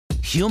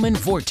Human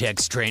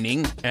Vortex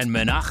Training and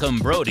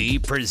Menachem Brody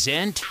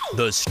present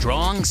the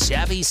Strong,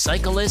 Savvy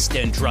Cyclist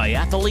and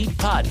Triathlete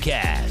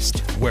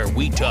Podcast, where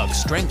we talk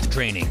strength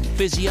training,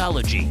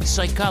 physiology,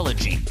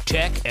 psychology,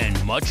 tech,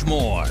 and much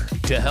more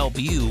to help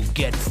you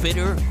get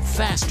fitter,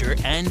 faster,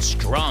 and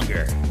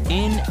stronger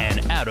in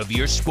and out of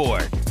your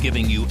sport,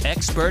 giving you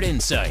expert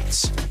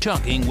insights,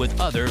 talking with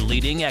other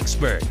leading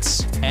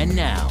experts. And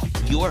now,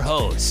 your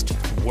host,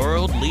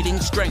 world-leading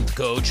strength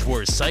coach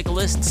for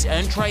cyclists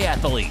and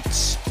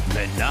triathletes,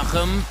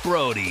 Menachem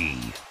Brody.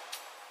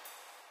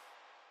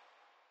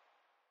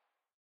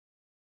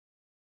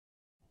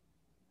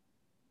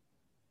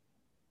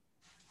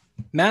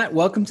 Matt,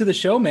 welcome to the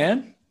show,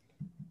 man.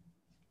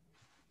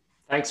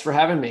 Thanks for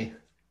having me.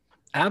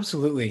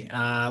 Absolutely.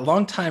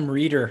 Long-time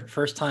reader,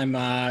 first-time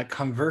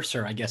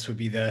converser, I guess would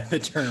be the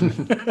term.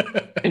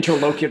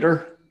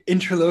 Interlocutor.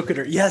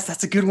 Interlocutor. Yes,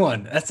 that's a good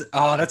one. That's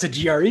a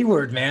GRE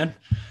word, man.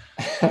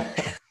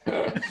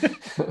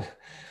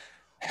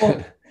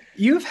 Well,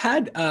 you've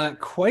had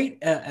quite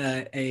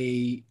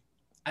I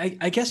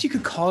guess you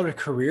could call it a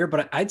career,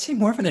 but I'd say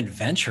more of an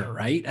adventure,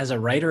 right? As a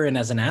writer and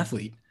as an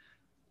athlete.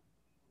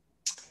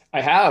 I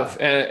have,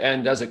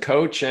 and as a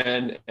coach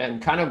and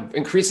kind of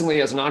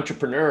increasingly as an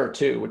entrepreneur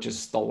too, which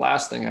is the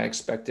last thing I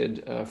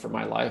expected for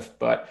my life.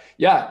 But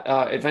yeah,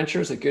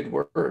 adventure is a good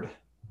word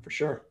for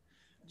sure.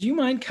 Do you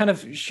mind kind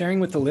of sharing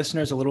with the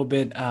listeners a little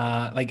bit,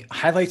 like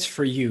highlights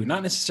for you?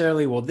 Not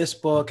necessarily, well, this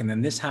book and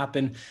then this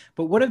happened,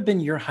 but what have been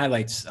your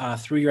highlights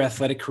through your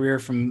athletic career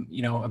from,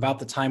 about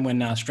the time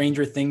when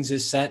Stranger Things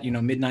is set,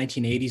 mid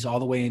 1980s all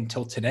the way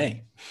until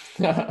today?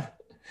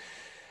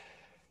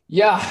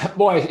 Yeah,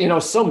 boy,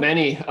 so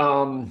many.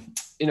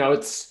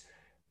 It's,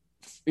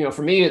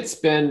 for me, it's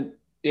been,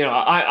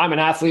 I'm an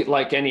athlete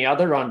like any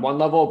other on one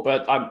level,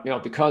 but I'm,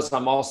 because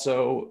I'm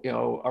also,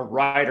 a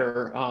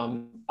writer,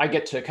 I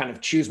get to kind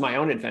of choose my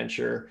own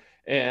adventure.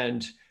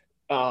 And,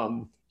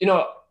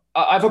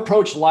 I've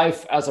approached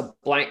life as a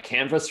blank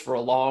canvas for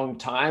a long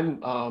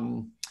time.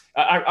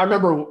 I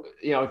remember,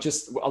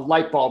 just a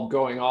light bulb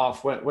going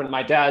off when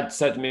my dad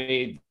said to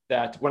me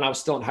that when I was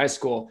still in high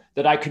school,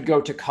 that I could go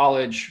to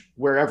college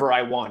wherever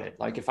I wanted.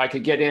 Like if I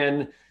could get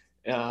in,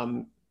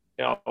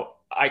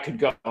 I could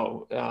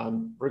go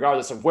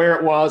regardless of where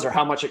it was or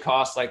how much it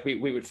cost, like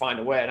we would find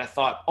a way. And I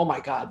thought, oh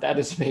my God, that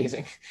is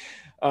amazing.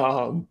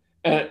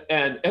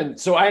 And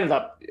so I ended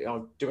up,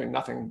 doing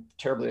nothing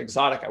terribly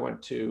exotic. I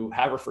went to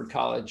Haverford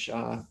College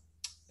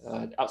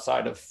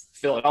outside of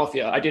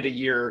Philadelphia. I did a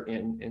year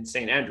in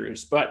St.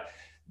 Andrews, but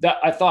that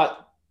I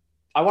thought,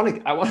 I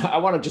want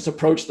to just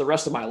approach the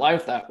rest of my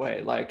life that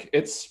way. Like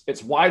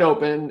it's wide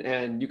open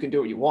and you can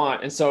do what you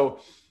want. And so,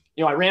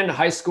 I ran to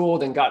high school,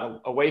 then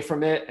got away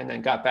from it and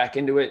then got back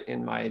into it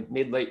in my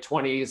late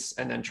 20s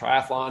and then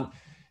triathlon.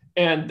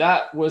 And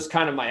that was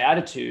kind of my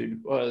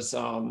attitude was,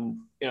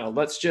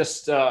 let's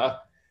just,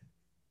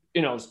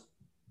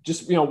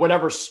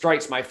 whatever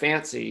strikes my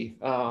fancy,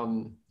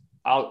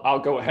 I'll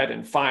go ahead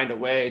and find a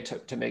way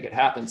to make it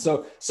happen.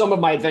 So some of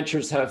my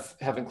adventures have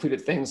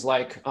included things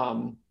like,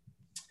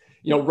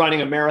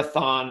 running a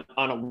marathon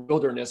on a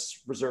wilderness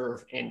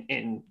reserve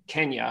in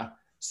Kenya.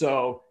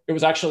 So it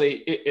was actually,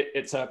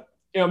 it's a,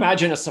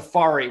 imagine a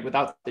safari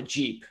without the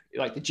Jeep.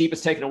 Like the Jeep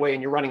is taken away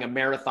and you're running a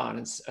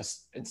marathon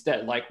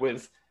instead, like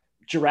with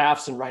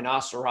giraffes and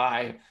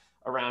rhinoceri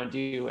around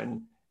you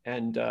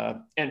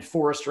and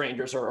forest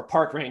rangers or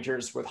park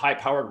rangers with high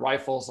powered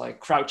rifles,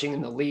 like crouching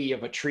in the lee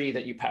of a tree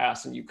that you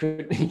pass and you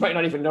might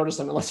not even notice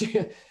them unless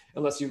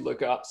you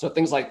look up. So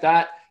things like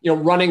that,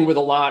 running with a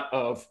lot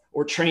of,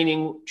 or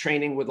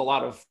training with a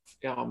lot of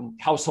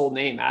household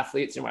name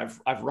athletes.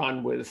 I've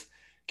run with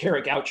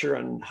Kara Goucher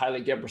and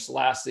Haile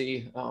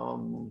Gebrselassie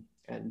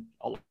and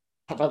a lot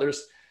of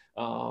others.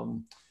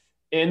 And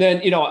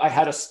then, I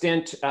had a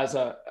stint as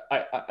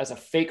a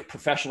fake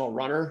professional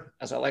runner,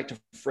 as I like to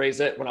phrase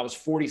it. When I was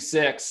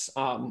 46,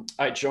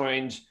 I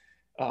joined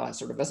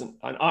sort of as an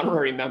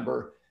honorary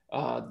member,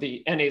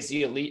 the NAZ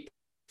Elite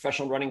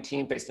professional running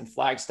team based in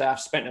Flagstaff,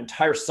 spent an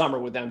entire summer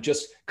with them,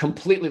 just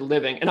completely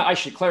living. And I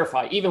should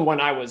clarify, even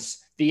when I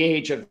was the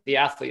age of the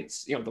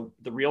athletes,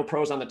 the real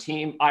pros on the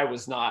team, I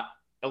was not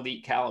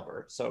elite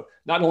caliber. So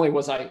not only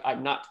was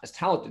I'm not as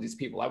talented as these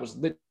people, I was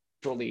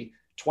literally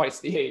twice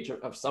the age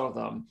of some of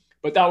them,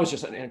 but that was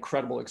just an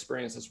incredible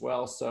experience as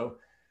well. So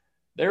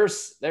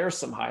there's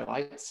some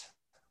highlights.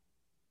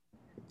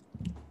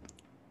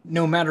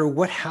 No matter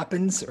what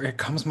happens or it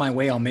comes my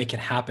way, I'll make it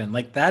happen.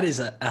 Like that is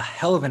a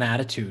hell of an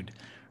attitude,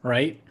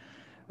 right?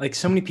 Like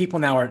so many people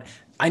now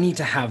I need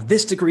to have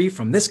this degree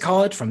from this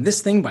college, from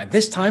this thing by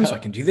this time so I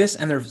can do this.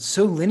 And they're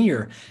so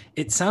linear.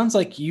 It sounds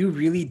like you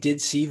really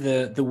did see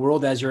the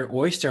world as your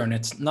oyster, and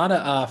it's not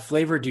a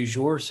flavor du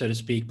jour, so to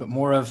speak, but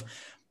more of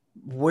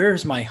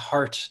where's my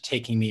heart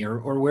taking me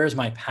or where's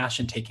my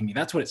passion taking me?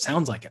 That's what it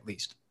sounds like, at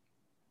least.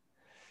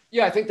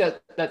 Yeah, I think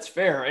that's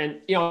fair.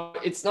 And,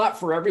 it's not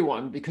for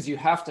everyone because you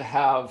have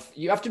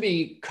to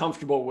be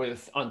comfortable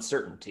with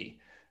uncertainty.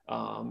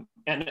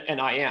 And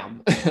I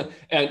am,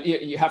 and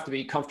you have to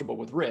be comfortable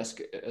with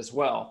risk as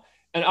well.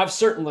 and I've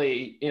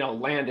certainly,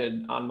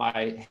 landed on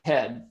my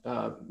head,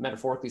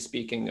 metaphorically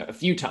speaking, a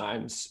few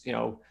times,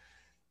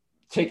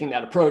 taking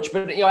that approach.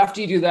 But,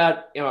 after you do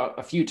that,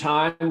 a few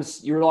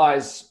times, you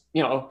realize,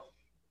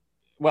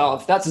 well,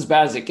 if that's as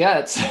bad as it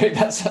gets,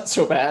 that's not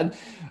so bad.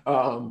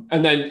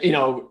 And then,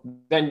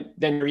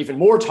 then you're even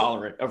more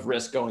tolerant of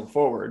risk going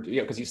forward,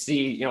 because you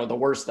see, the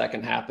worst that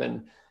can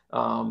happen.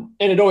 And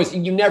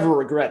you never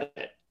regret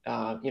it.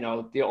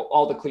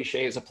 All the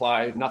cliches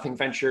apply: nothing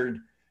ventured,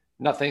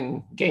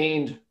 nothing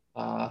gained.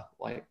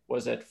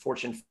 Was it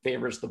fortune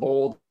favors the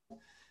bold?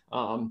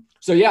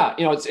 So yeah,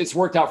 it's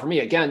worked out for me.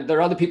 Again, there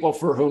are other people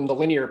for whom the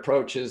linear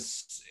approach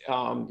is,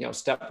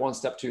 step 1,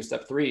 step 2,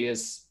 step 3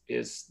 is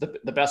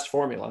the best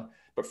formula.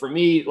 But for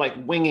me, like,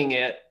 winging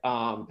it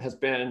has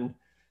been,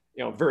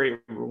 very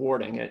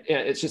rewarding.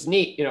 It's just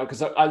neat,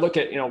 because I look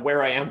at,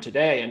 where I am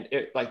today,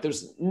 and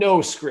there's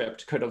no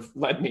script could have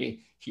led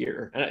me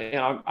here. And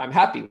I'm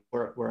happy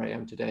where I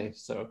am today.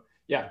 So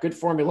yeah, good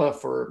formula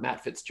for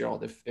Matt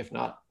Fitzgerald, if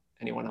not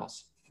anyone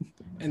else.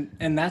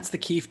 And that's the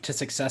key to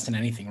success in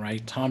anything,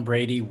 right? Tom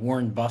Brady,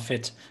 Warren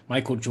Buffett,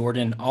 Michael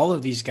Jordan, all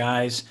of these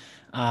guys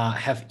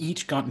have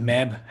each gone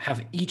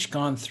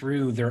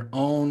through their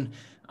own,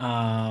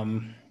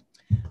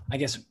 I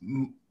guess,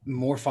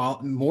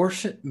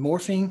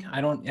 morphing.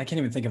 I can't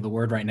even think of the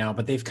word right now,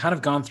 but they've kind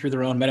of gone through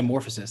their own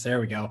metamorphosis. There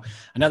we go.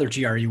 Another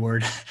GRE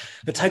word.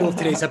 The title of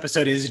today's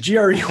episode is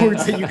GRE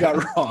words that you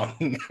got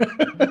wrong.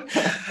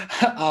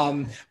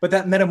 But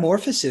that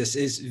metamorphosis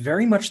is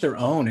very much their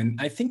own. And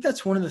I think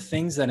that's one of the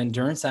things that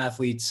endurance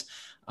athletes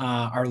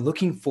are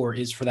looking for,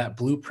 is for that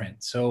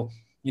blueprint. So,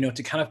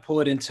 to kind of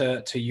pull it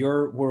into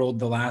your world,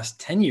 the last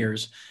 10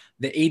 years,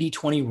 the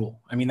 80-20 rule.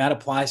 I mean, that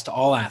applies to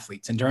all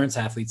athletes, endurance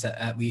athletes,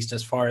 at least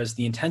as far as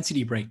the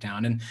intensity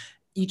breakdown. And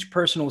each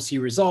person will see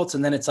results,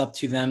 and then it's up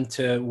to them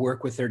to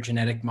work with their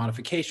genetic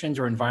modifications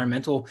or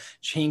environmental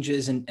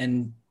changes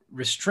and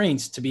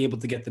restraints to be able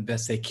to get the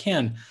best they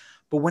can.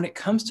 But when it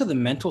comes to the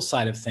mental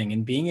side of thing,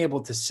 and being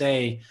able to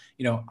say,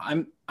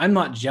 I'm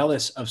not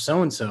jealous of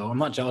so-and-so, I'm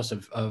not jealous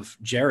of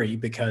Jerry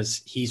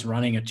because he's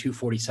running a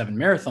 2:47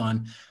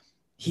 marathon.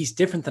 He's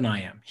different than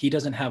I am. He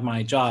doesn't have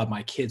my job,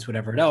 my kids,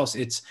 whatever else.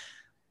 It's,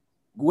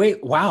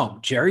 wait, wow,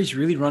 Jerry's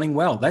really running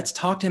well. Let's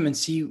talk to him and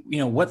see,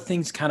 what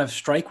things kind of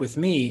strike with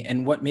me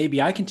and what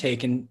maybe I can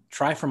take and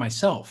try for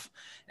myself,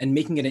 and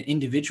making it an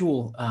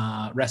individual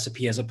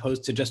recipe as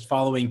opposed to just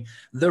following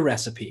the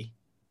recipe.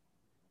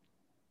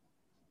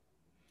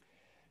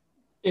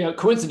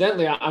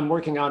 Coincidentally, I'm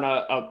working on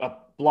a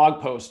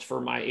blog post for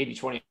my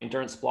 80-20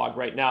 endurance blog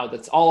right now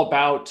that's all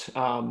about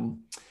kind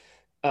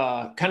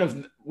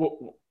of,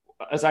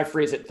 as I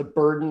phrase it, the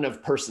burden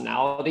of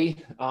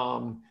personality.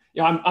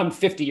 I'm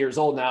 50 years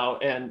old now,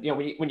 and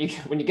when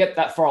you get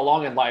that far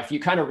along in life, you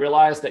kind of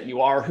realize that you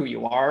are who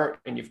you are,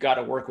 and you've got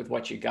to work with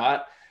what you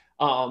got.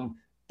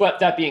 But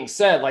that being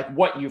said, like,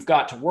 what you've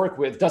got to work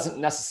with doesn't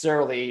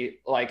necessarily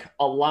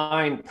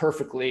align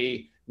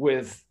perfectly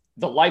with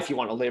the life you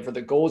want to live or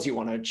the goals you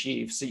want to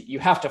achieve. So you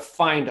have to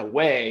find a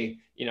way,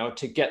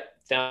 to get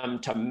them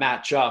to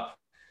match up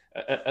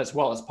as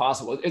well as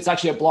possible. It's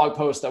actually a blog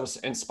post that was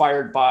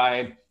inspired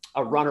by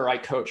a runner I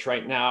coach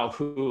right now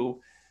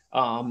who,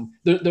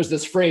 there's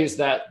this phrase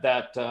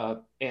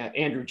that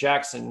Andrew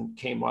Jackson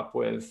came up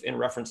with in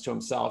reference to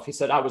himself. He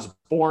said, "I was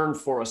born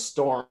for a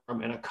storm,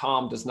 and a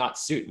calm does not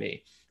suit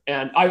me."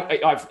 And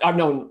I've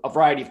known a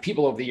variety of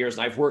people over the years,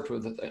 and I've worked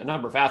with a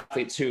number of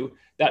athletes who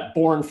that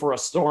 "born for a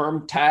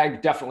storm"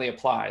 tag definitely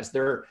applies.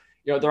 They're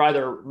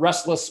either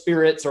restless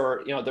spirits,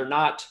 or they're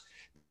not,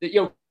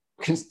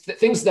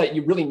 things that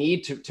you really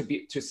need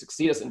to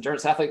succeed as an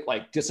endurance athlete,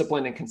 like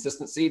discipline and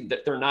consistency,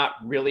 that they're not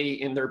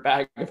really in their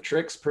bag of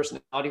tricks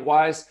personality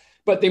wise,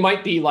 but they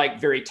might be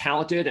very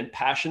talented and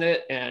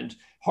passionate and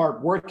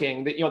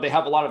hardworking. They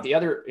have a lot of the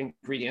other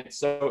ingredients.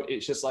 So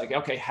it's just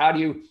okay, how do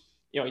you,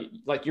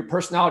 your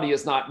personality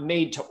is not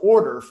made to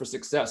order for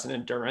success in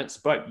endurance,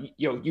 but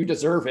you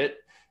deserve it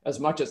as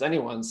much as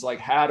anyone's.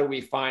 How do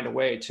we find a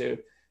way to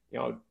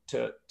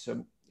sort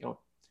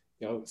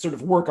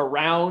of work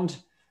around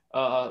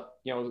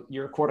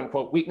your quote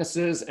unquote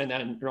weaknesses, and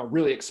then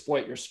really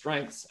exploit your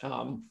strengths.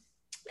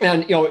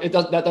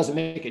 That doesn't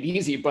make it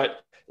easy,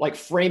 but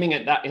framing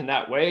it in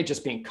that way,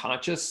 just being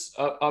conscious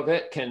of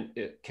it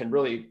can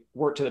really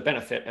work to the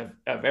benefit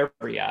of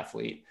every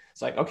athlete.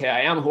 It's okay,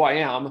 I am who I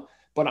am,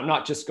 but I'm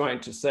not just going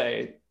to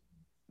say,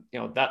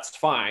 that's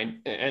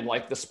fine. And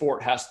the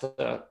sport has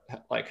to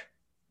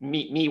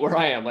meet me where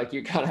I am.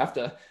 You kind of have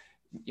to,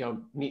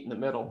 meet in the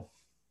middle.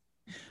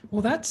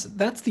 Well, that's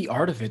the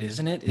art of it,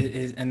 isn't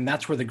it? And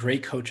that's where the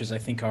great coaches, I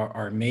think,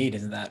 are made,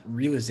 is that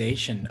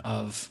realization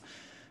of,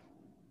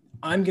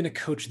 I'm going to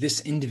coach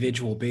this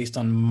individual based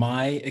on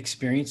my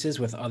experiences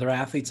with other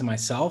athletes and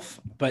myself,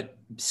 but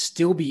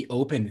still be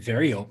open,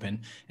 very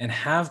open, and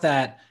have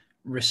that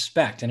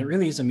respect. And it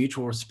really is a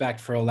mutual respect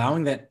for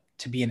allowing that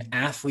to be an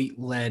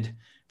athlete-led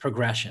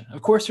progression.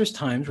 Of course, there's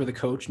times where the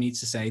coach needs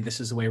to say,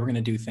 this is the way we're going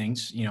to do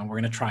things. We're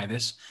going to try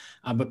this.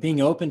 But being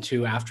open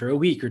to, after a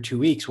week or 2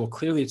 weeks, well,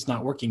 clearly it's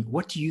not working.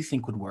 What do you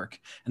think would work?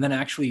 And then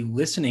actually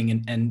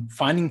listening and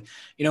finding,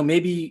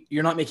 maybe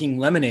you're not making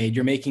lemonade,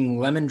 you're making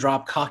lemon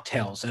drop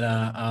cocktails at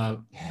a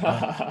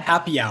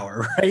happy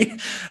hour,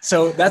 right?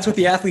 So that's what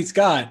the athletes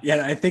got.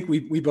 Yeah, I think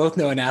we both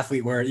know an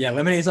athlete where,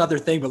 lemonade's not their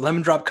thing, but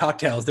lemon drop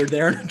cocktails, they're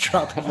there in a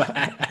drop of a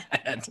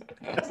hat.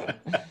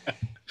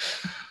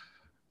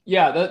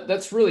 Yeah,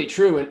 that's really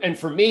true. And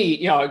for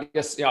me, I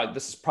guess,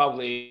 this is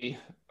probably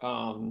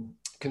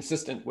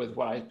consistent with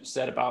what I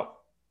said about,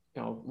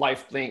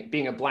 life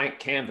being a blank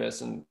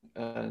canvas and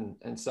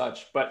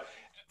such. But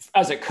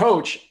as a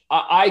coach,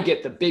 I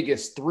get the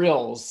biggest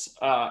thrills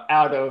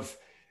out of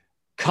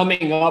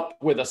coming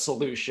up with a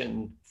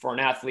solution for an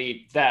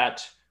athlete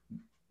that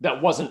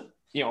wasn't,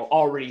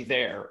 already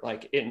there,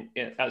 like in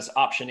as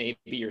option A,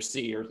 B, or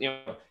C, or,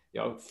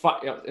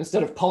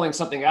 instead of pulling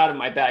something out of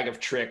my bag of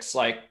tricks,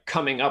 like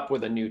coming up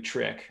with a new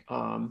trick.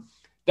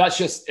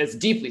 It's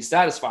deeply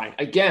satisfying.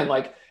 Again,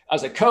 like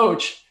as a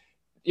coach,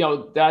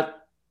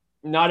 that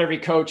not every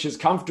coach is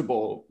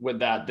comfortable with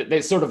that.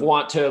 They sort of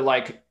want to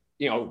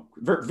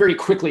very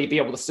quickly be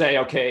able to say,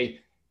 okay,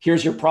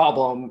 here's your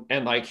problem.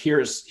 And like,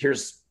 here's,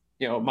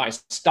 my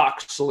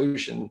stock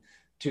solution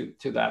to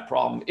that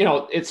problem.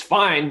 It's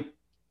fine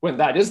when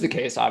that is the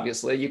case.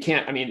 Obviously you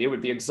can't, it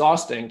would be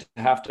exhausting to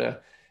have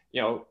to,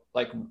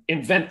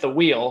 invent the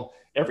wheel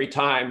every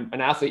time an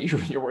athlete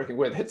you're working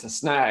with hits a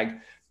snag.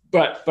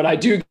 But I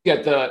do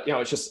get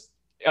it's just,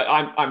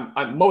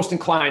 I'm most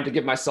inclined to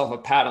give myself a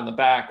pat on the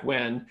back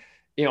when,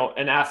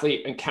 an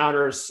athlete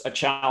encounters a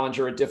challenge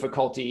or a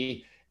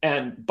difficulty,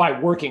 and by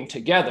working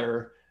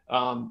together,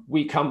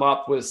 we come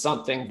up with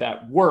something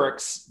that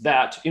works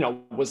that,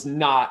 was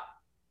not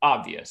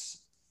obvious.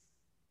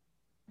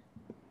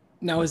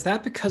 Now, is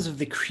that because of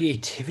the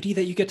creativity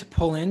that you get to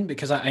pull in?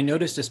 Because I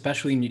noticed,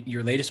 especially in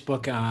your latest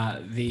book,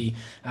 the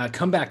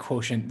Comeback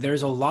Quotient,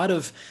 there's a lot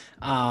of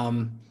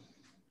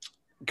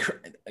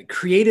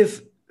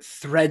creative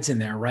threads in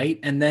there, right?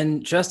 And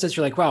then just as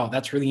you're like, wow,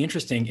 that's really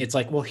interesting, it's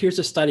like, well, here's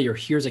a study, or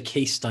here's a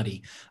case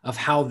study of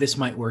how this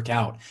might work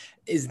out.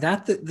 Is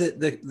that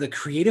the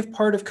creative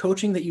part of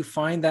coaching that you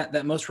find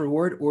that most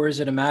reward? Or is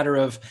it a matter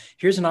of,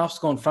 here's an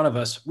obstacle in front of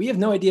us, we have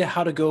no idea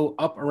how to go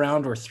up,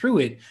 around, or through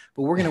it,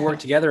 but we're going to work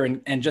together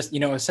and just,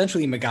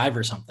 essentially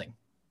MacGyver something?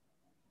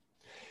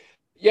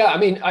 Yeah.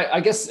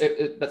 I guess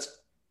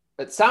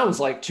it sounds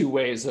like two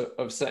ways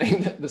of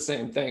saying the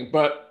same thing,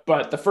 but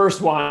the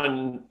first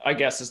one, I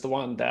guess, is the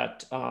one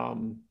that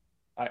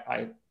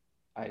I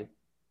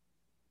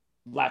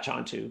latch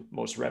onto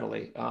most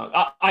readily.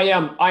 I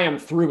am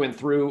through and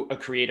through a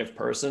creative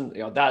person.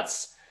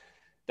 That's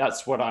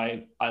what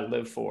I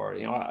live for.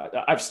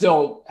 I've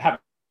still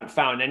haven't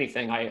found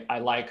anything I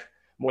like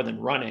more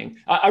than running.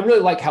 I really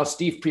like how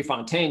Steve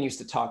Prefontaine used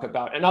to talk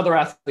about, and other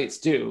athletes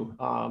do.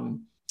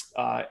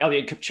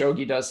 Eliud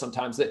Kipchoge does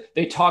sometimes, that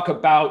they talk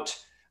about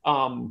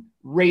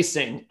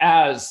racing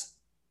as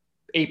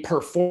a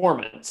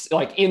performance,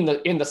 like in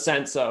the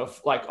sense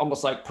of like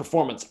almost like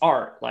performance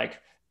art, like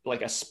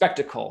a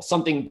spectacle,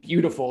 something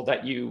beautiful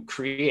that you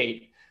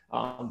create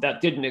that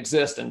didn't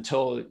exist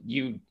until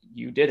you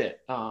did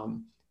it.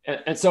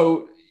 And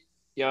so,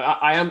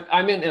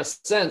 I'm in a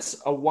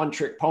sense a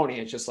one-trick pony.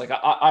 It's just like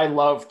I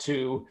love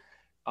to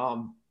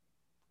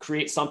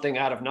create something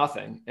out of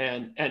nothing,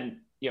 and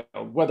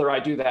whether I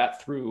do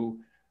that through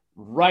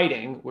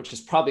writing, which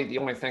is probably the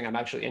only thing I'm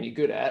actually any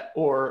good at,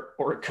 or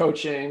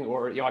coaching,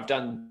 or I've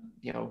done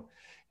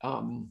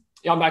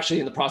I'm actually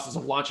in the process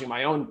of launching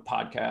my own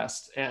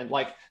podcast, and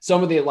like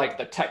some of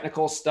the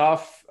technical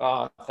stuff,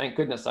 thank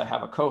goodness I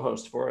have a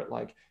co-host for it.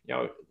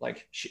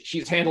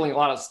 She's handling a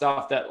lot of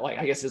stuff that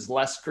I guess is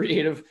less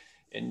creative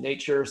in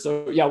nature.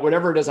 So yeah,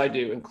 whatever it is I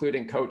do,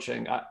 including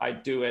coaching, I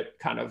do it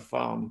kind of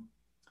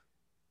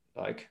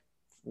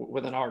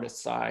with an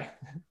artist's eye.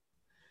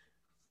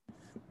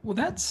 Well,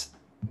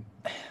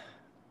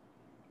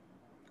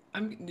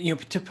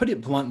 to put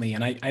it bluntly,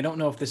 and I don't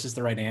know if this is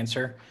the right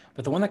answer,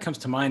 but the one that comes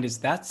to mind is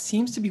that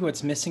seems to be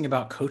what's missing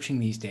about coaching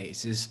these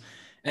days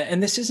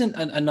and this isn't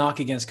a knock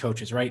against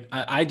coaches, right?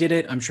 I did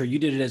it. I'm sure you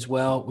did it as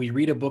well. We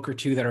read a book or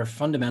two that are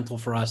fundamental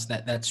for us,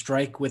 that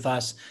strike with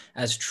us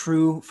as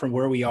true from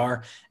where we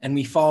are. And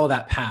we follow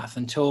that path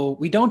until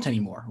we don't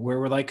anymore, where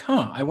we're like,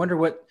 I wonder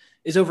what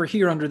is over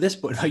here under this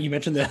book. You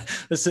mentioned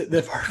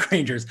the park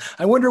rangers.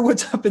 I wonder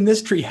what's up in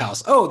this tree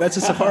house. Oh, that's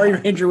a safari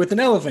ranger with an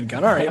elephant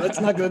gun. All right, let's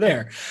not go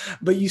there.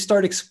 But you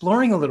start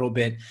exploring a little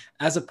bit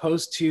as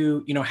opposed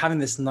to, having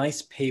this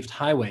nice paved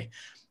highway.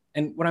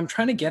 And what I'm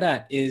trying to get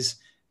at is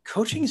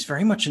coaching is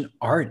very much an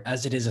art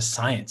as it is a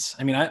science.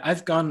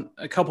 I've gone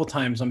a couple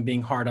times on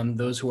being hard on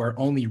those who are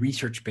only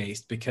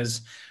research-based,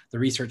 because the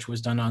research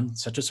was done on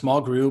such a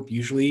small group,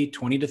 usually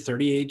 20 to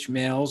 30 age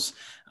males,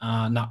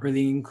 not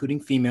really including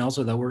females,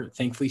 although we're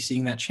thankfully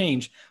seeing that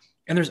change.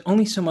 And there's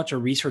only so much a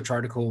research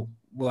article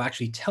will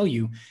actually tell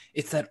you.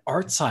 It's that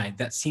art side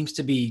that seems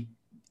to be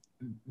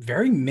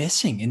very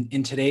missing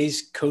in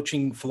today's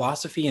coaching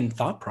philosophy and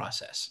thought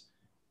process.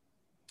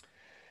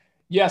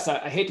 Yes,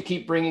 I hate to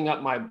keep bringing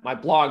up my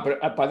blog,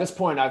 but by this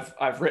point,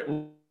 I've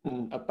written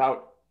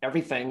about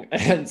everything,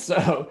 and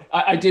so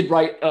I did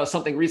write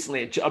something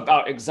recently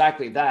about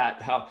exactly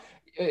that. How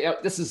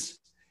this is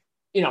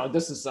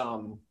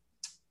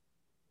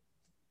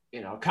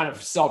kind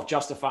of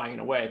self-justifying in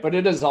a way, but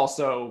it is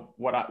also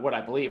what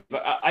I believe.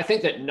 But I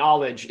think that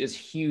knowledge is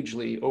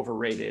hugely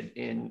overrated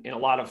in a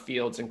lot of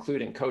fields,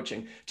 including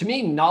coaching. To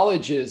me,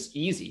 knowledge is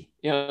easy.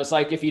 It's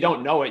like if you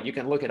don't know it, you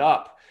can look it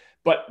up.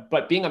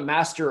 But being a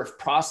master of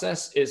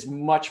process is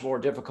much more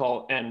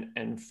difficult,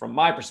 and from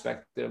my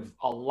perspective,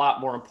 a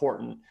lot more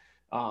important.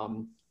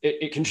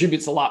 It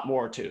contributes a lot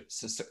more to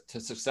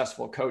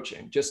successful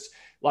coaching. Just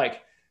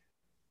like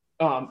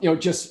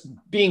just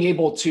being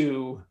able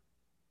to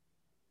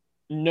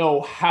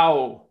know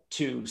how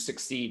to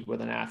succeed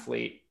with an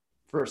athlete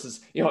versus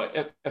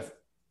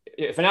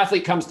if an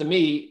athlete comes to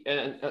me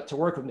and to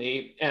work with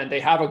me and they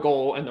have a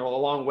goal and they're a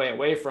long way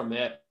away from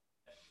it,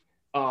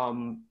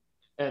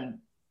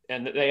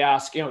 and they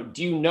ask,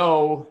 do you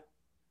know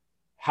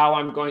how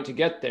I'm going to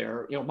get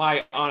there?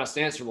 My honest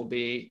answer will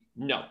be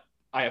no.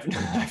 I have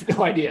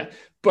no idea,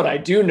 but I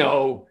do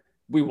know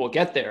we will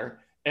get there,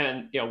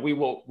 and we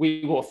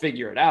will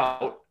figure it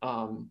out.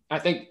 I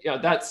think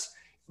that's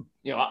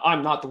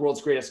I'm not the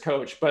world's greatest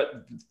coach,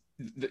 but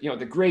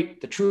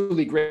the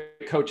truly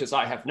great coaches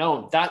I have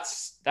known,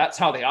 that's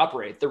how they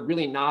operate. They're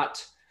really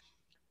not.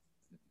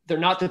 They're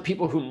not the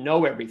people who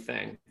know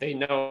everything. They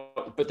know,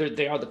 but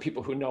they are the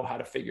people who know how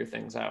to figure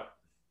things out.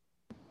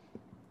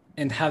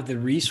 And have the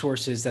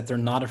resources that they're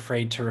not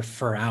afraid to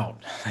refer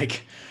out.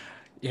 Like,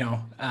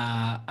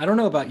 I don't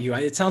know about you.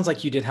 It sounds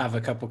like you did have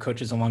a couple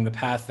coaches along the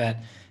path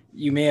that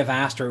you may have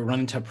asked or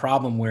run into a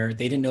problem where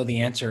they didn't know the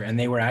answer and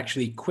they were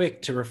actually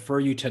quick to refer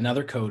you to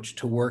another coach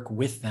to work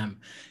with them.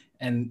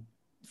 And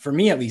for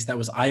me, at least, that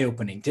was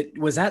eye-opening.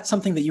 Was that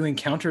something that you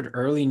encountered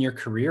early in your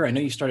career? I know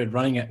you started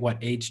running at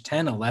age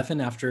 10, 11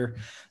 after,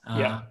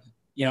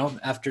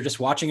 after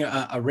just watching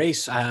a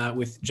race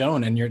with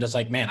Joan, and you're just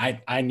like, man,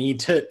 I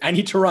need to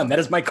run. That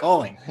is my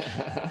calling.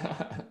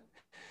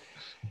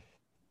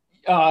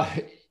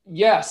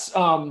 Yes.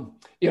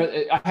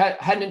 I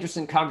had an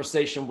interesting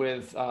conversation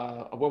with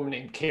a woman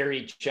named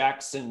Carrie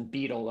Jackson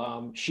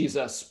Beadle. She's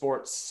a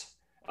sports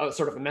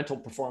sort of a mental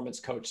performance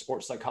coach,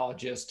 sports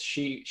psychologist.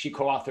 She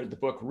co-authored the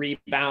book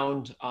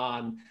Rebound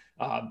on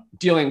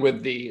dealing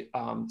with the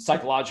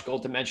psychological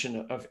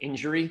dimension of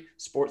injury,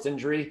 sports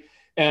injury.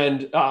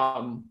 And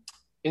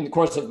in the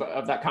course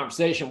of that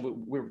conversation,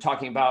 we were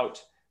talking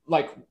about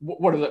like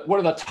what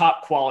are the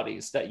top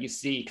qualities that you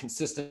see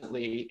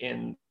consistently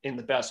in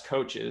the best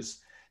coaches,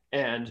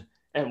 and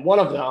one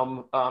of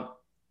them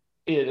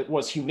it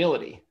was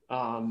humility,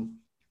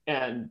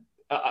 and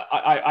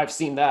I've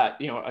seen that,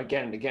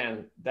 again and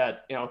again,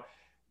 that,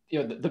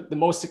 the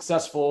most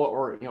successful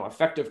or,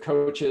 effective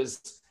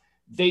coaches,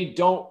 they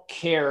don't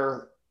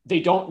care.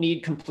 They don't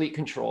need complete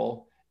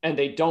control, and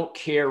they don't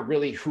care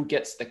really who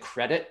gets the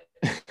credit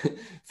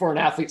for an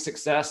athlete's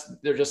success.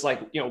 They're just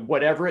like,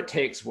 whatever it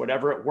takes,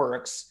 whatever it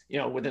works,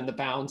 within the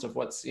bounds of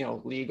what's,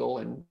 legal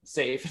and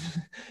safe,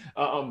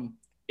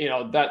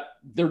 that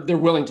they're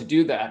willing to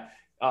do that.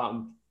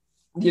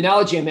 The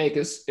analogy I make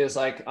is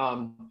like,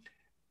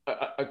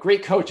 a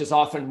great coach is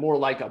often more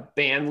like a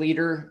band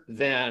leader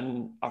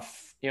than a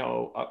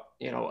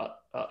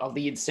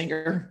lead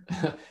singer,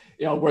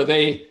 where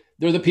they're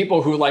the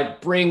people who like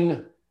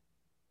bring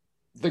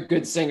the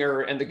good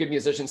singer and the good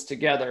musicians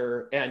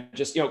together and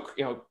just,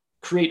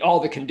 create all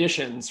the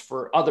conditions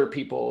for other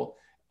people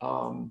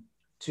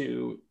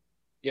to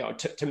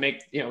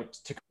make,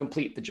 to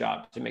complete the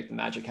job, to make the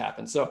magic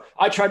happen. So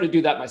I try to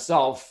do that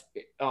myself,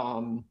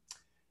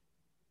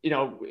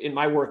 in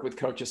my work with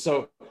coaches.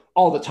 So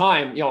all the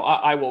time,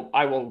 I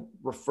will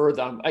refer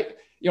them.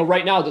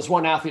 Right now there's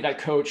one athlete I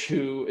coach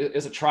who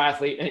is a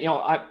triathlete, and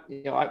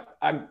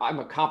I'm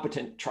a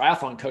competent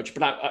triathlon coach,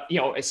 but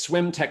I'm a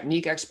swim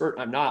technique expert,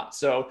 I'm not.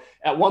 So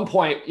at one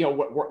point,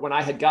 when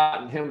I had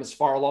gotten him as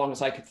far along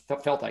as I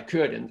felt I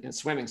could in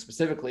swimming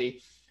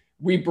specifically,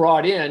 we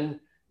brought in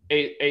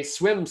a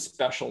swim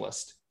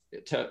specialist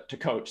to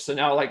coach. So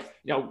now, like,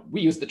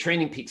 we use the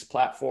Training Peaks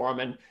platform,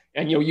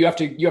 and you have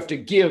to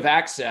give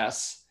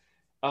access.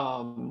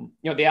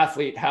 The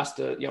athlete has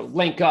to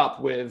link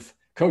up with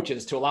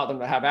coaches to allow them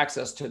to have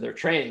access to their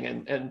training,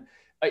 and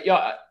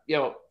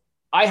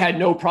I had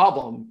no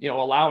problem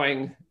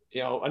allowing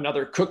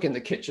another cook in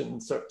the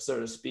kitchen, so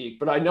to speak.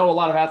 But I know a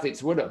lot of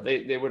athletes would have.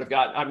 They would have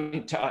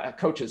got.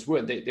 Coaches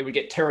would. They would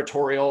get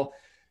territorial.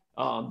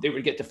 They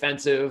would get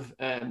defensive,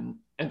 and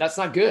that's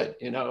not good.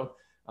 No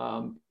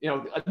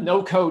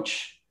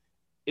coach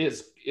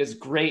is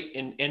great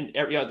in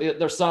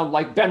there's some,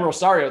 like Ben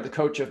Rosario, the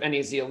coach of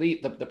NAZ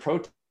Elite, the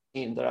pro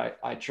team that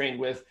I trained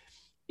with.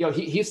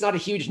 He's not a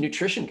huge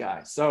nutrition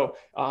guy. So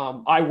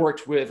I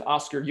worked with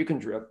Oscar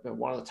Ukendrup,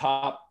 one of the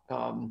top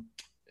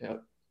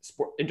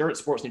endurance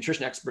sports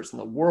nutrition experts in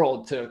the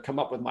world, to come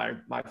up with my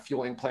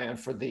fueling plan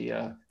for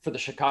the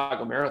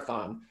Chicago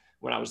Marathon.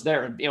 when I was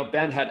there. And,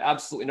 Ben had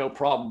absolutely no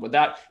problem with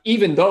that,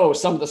 even though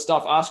some of the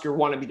stuff Oscar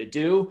wanted me to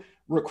do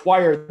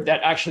required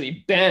that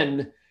actually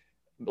Ben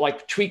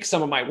like tweak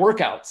some of my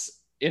workouts,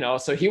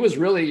 so he was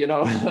really,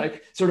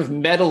 like sort of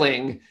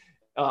meddling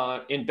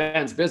in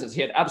Ben's business.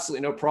 He had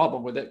absolutely no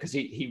problem with it because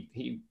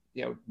he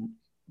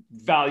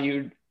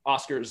valued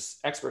Oscar's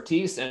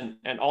expertise, and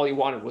all he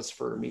wanted was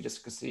for me to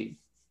succeed.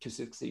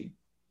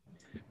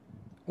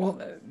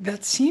 Well,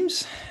 that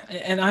seems,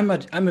 and I'm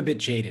a bit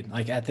jaded.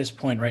 Like at this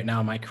point right now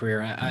in my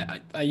career,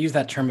 I used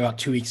that term about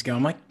 2 weeks ago.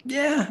 I'm like,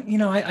 yeah,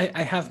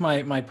 I have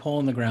my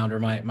pole in the ground, or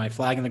my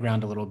flag in the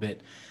ground a little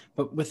bit.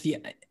 But with the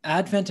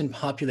advent and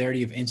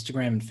popularity of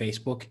Instagram and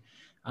Facebook,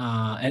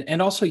 and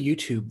also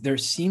YouTube, there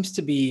seems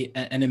to be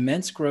an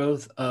immense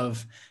growth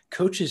of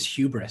coaches'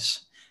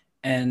 hubris,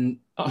 and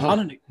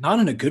not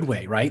in a good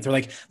way, right? They're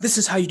like, this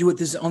is how you do it.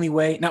 This is the only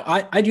way. Now,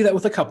 I do that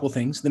with a couple of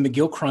things. The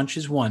McGill crunch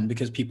is one,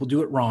 because people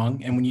do it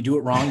wrong. And when you do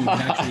it wrong, you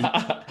can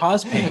actually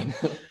cause pain.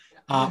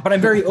 But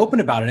I'm very open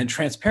about it and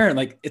transparent.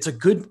 Like, it's a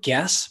good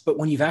guess, but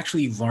when you've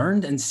actually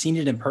learned and seen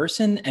it in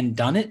person and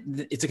done it,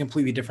 it's a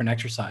completely different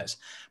exercise.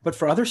 But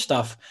for other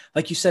stuff,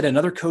 like you said,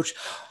 another coach,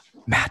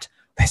 Matt,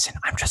 listen,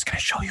 I'm just going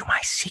to show you my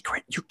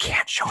secret. You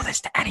can't show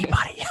this to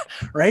anybody,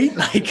 right?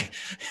 Like,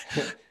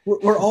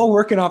 we're all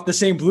working off the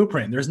same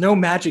blueprint. There's no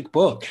magic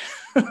book.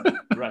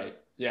 Right.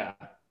 Yeah.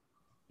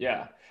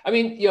 Yeah. I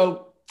mean,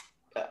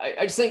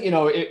 I just think,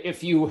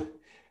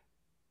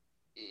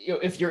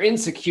 if you're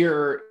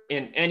insecure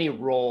in any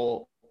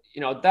role,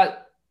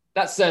 that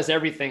says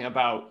everything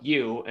about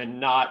you and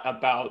not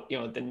about,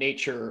 the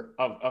nature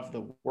of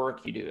the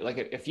work you do. Like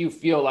if you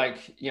feel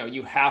like,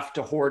 you have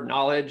to hoard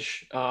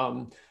knowledge,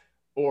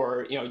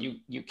 or,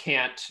 you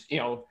can't,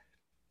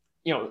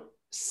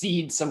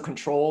 cede some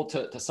control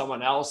to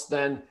someone else,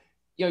 then,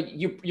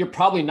 you're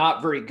probably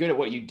not very good at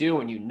what you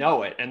do and you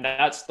know it. And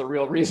that's the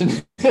real reason,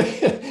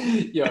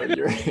 you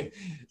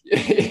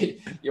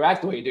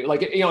act the way you do.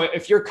 Like,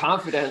 if you're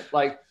confident,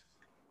 like,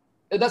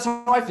 that's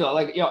how I feel.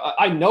 Like,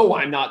 I know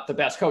I'm not the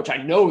best coach. I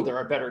know there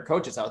are better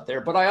coaches out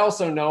there, but I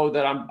also know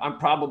that I'm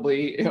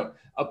probably,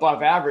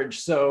 above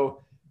average.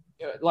 So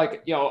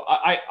like,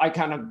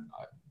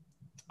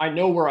 I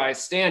know where I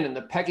stand in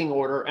the pecking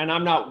order, and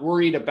I'm not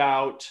worried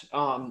about,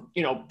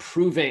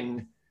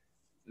 proving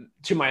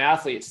to my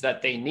athletes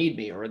that they need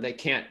me or they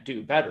can't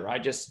do better. I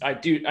just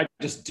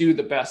do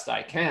the best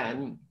I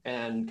can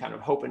and kind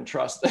of hope and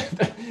trust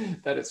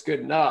that it's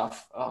good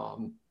enough.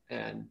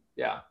 And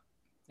yeah.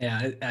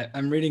 Yeah,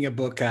 I'm reading a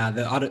book,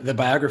 the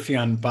biography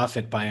on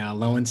Buffett by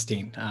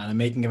Lowenstein, The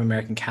Making of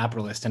American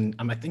Capitalist, and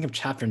I think I'm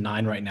chapter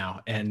 9 right now.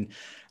 And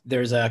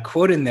there's a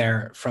quote in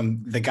there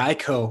from the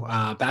Geico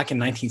back in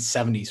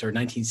 1970s or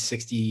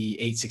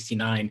 1968,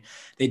 69.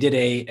 They did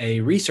a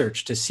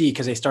research to see,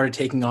 because they started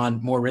taking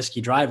on more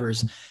risky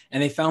drivers,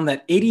 and they found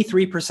that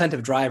 83%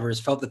 of drivers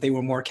felt that they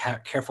were more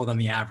careful than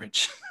the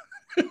average.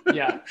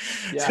 Yeah.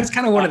 So it's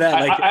kind of one of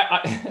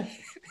that.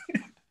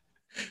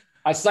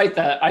 I cite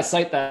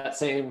that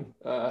same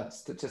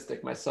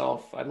statistic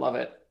myself. I love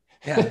it.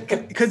 Yeah,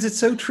 because it's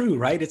so true,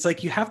 right? It's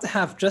like you have to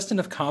have just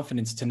enough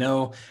confidence to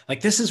know, like,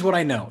 this is what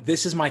I know.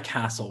 This is my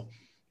castle.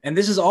 And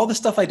this is all the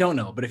stuff I don't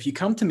know. But if you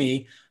come to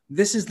me,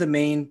 this is the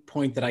main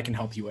point that I can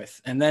help you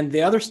with. And then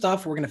the other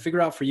stuff we're going to figure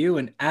out for you.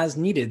 And as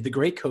needed, the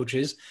great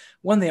coaches,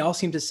 one, they all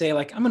seem to say,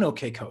 like, I'm an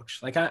okay coach.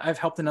 Like, I've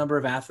helped a number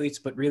of athletes,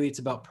 but really it's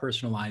about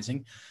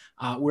personalizing.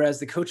 Whereas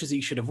the coaches that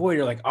you should avoid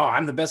are like, oh,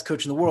 I'm the best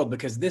coach in the world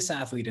because this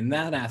athlete and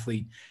that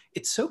athlete.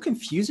 It's so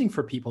confusing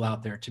for people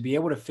out there to be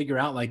able to figure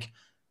out, like,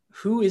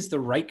 who is the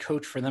right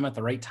coach for them at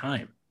the right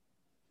time.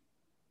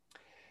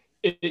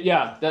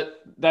 Yeah,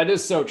 that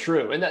is so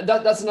true. And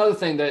that's another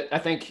thing that I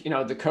think,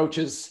 the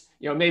coaches,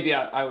 maybe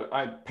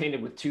I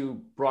painted with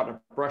too broad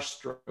a brush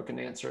stroke in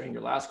answering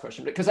your last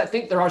question, because I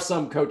think there are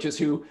some coaches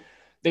who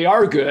they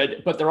are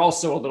good, but they're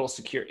also a little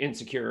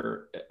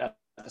insecure at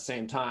the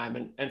same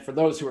time. And for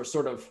those who are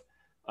sort of,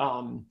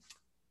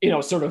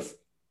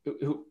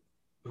 who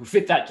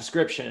fit that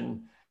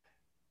description,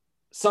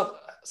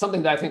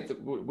 something that I think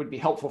that would be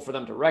helpful for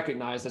them to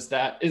recognize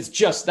is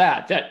just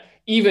that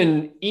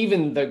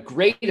even the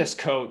greatest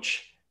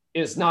coach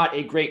is not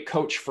a great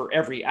coach for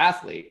every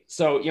athlete.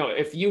 So,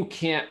 if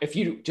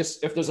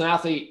there's an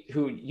athlete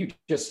who you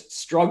just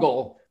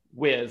struggle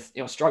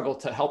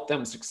to help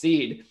them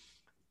succeed,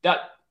 that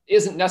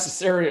isn't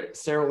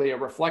necessarily a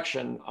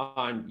reflection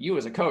on you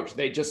as a coach.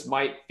 They just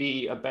might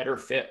be a better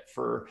fit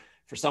for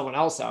someone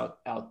else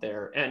out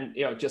there. And,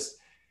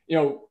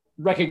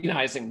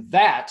 recognizing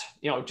that,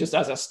 just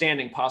as a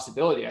standing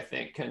possibility, I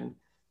think can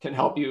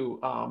help you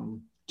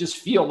just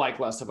feel like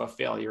less of a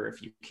failure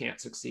if you can't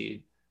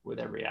succeed with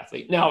every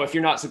athlete. Now, if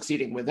you're not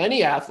succeeding with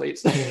any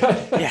athletes,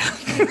 yeah,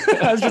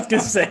 I was just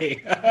gonna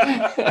say,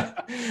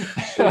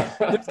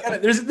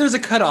 there's a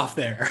cutoff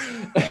there.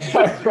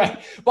 Right.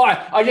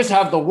 But I just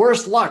have the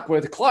worst luck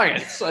with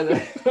clients.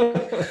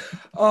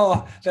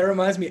 Oh, that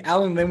reminds me.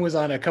 Alan Lim was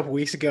on a couple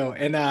weeks ago,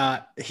 and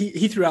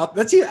he threw out.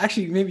 Let's see.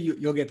 Actually, maybe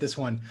you'll get this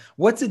one.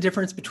 What's the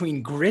difference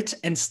between grit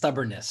and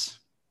stubbornness?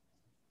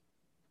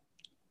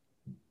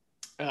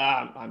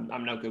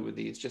 I'm no good with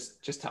these.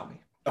 Just tell me.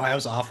 Oh, I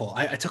was awful.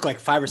 I took like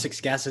 5 or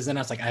 6 guesses and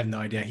I was like, I have no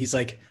idea. He's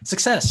like,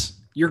 success.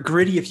 You're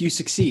gritty if you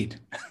succeed.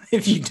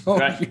 If you don't,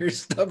 Right. you're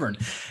stubborn.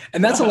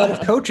 And that's a lot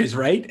of coaches,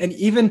 right? And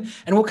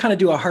we'll kind of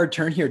do a hard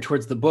turn here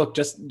towards the book,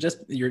 just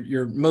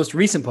your most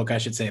recent book, I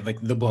should say,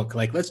 like the book.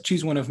 Like, let's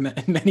choose one of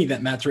many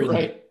that Matt's written.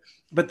 Right.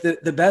 But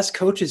the best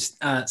coaches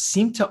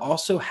seem to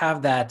also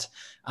have that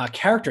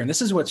character. And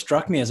this is what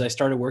struck me as I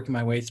started working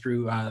my way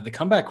through the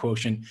Comeback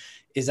Quotient,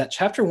 is that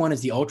chapter 1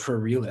 is the ultra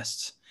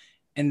realists.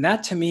 And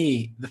that, to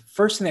me, the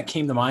first thing that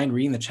came to mind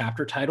reading the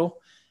chapter title,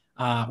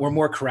 or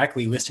more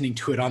correctly, listening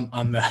to it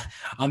on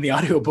the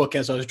audiobook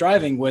as I was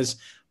driving, was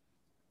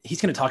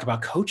he's going to talk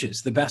about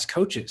coaches, the best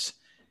coaches.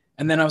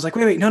 And then I was like,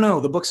 wait, no,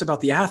 the book's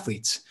about the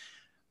athletes.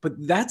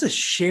 But that's a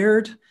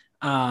shared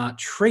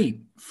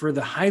trait for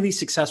the highly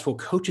successful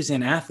coaches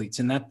and athletes,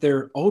 in that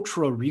they're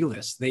ultra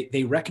realists.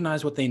 They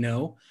recognize what they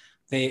know,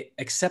 they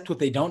accept what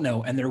they don't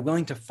know, and they're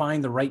willing to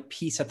find the right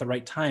piece at the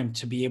right time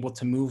to be able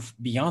to move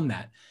beyond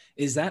that.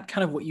 Is that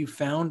kind of what you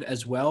found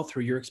as well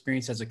through your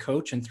experience as a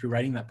coach and through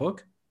writing that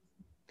book?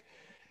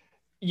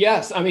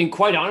 Yes. I mean,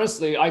 quite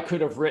honestly, I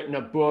could have written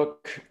a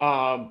book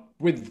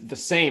with the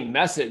same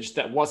message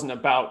that wasn't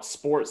about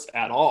sports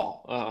at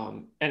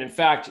all. And in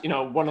fact,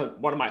 one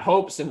of my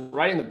hopes in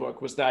writing the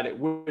book was that it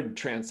would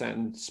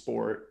transcend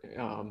sport.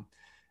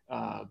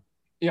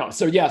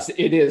 So yes,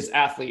 it is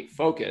athlete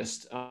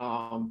focused.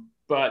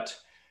 But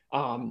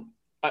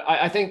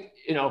I think,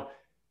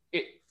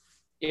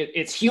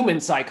 it's human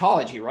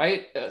psychology,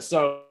 right?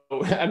 So,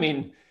 I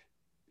mean,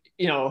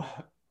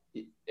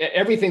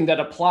 everything that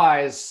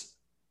applies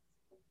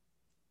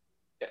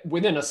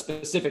within a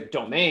specific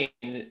domain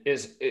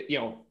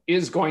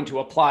is going to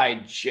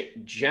apply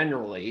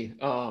generally,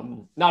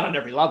 not on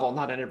every level,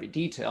 not on every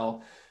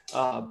detail,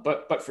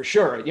 but for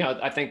sure,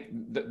 I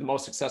think the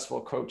most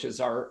successful coaches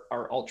are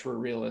ultra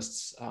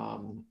realists,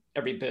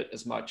 every bit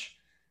as much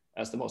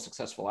as the most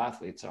successful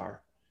athletes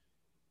are.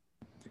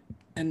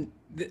 And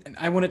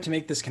I wanted to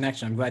make this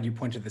connection. I'm glad you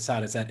pointed this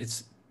out, is that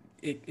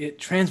it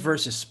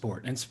transverses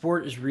sport, and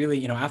sport is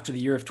really, after the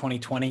year of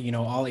 2020,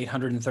 all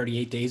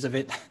 838 days of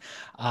it,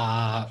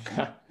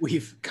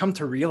 we've come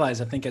to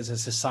realize, I think, as a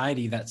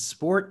society, that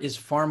sport is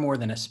far more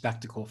than a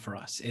spectacle for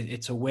us.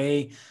 It's a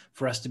way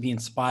for us to be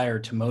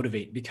inspired, to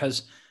motivate,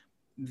 because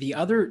the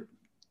other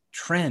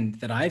trend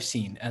that I've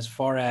seen as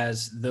far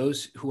as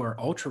those who are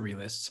ultra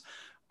realists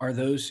are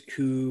those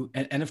who,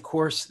 and of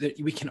course that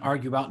we can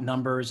argue about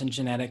numbers and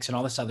genetics and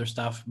all this other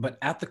stuff, but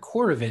at the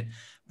core of it,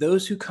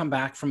 those who come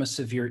back from a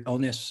severe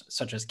illness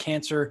such as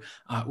cancer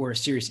or a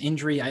serious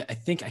injury. I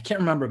think, I can't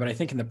remember, but I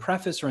think in the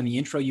preface or in the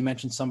intro, you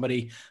mentioned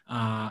somebody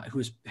who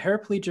is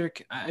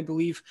paraplegic, I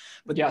believe.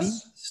 But yes,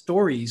 these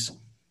stories,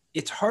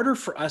 it's harder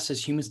for us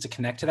as humans to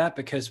connect to that,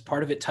 because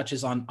part of it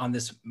touches on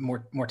this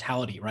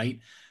mortality, right?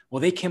 Well,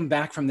 they came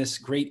back from this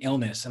great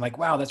illness and like,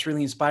 wow, that's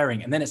really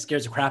inspiring. And then it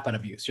scares the crap out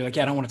of you. So you're like,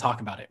 yeah, I don't want to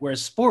talk about it.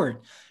 Whereas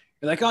sport,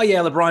 you're like, oh yeah,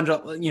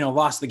 LeBron,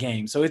 lost the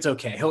game, so it's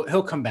okay.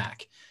 He'll come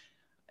back.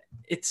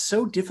 It's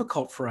so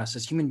difficult for us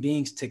as human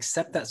beings to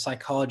accept that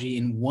psychology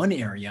in one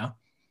area,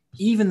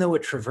 even though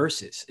it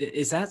traverses.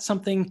 Is that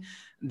something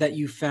that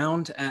you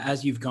found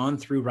as you've gone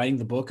through writing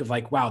the book, of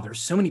like, wow, there's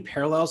so many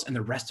parallels in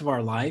the rest of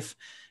our life,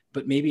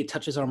 but maybe it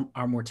touches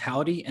our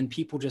mortality, and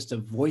people just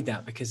avoid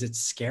that because it's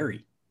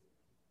scary?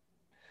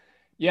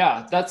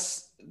 Yeah,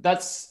 that's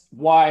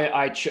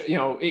why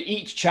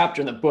each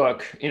chapter in the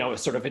book,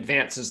 sort of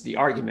advances the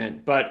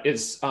argument, but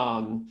is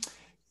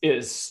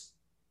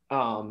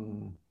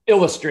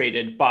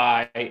illustrated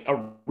by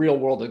a real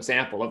world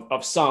example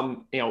of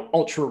some,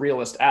 ultra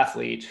realist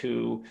athlete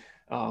who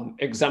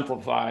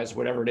exemplifies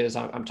whatever it is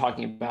I'm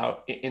talking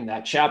about in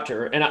that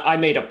chapter. And I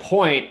made a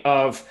point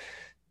of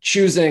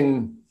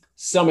choosing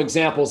some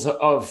examples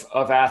of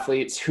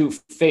athletes who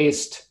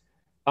faced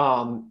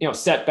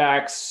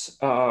setbacks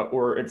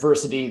or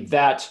adversity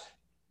that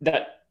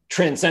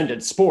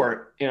transcended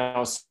sport.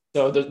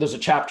 So there's a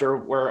chapter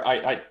where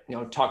I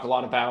talk a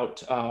lot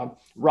about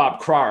Rob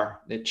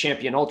Krar, the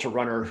champion ultra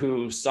runner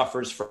who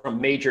suffers from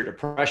major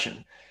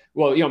depression.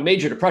 Well,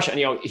 major depression,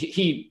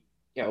 he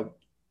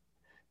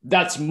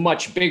that's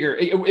much bigger.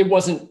 It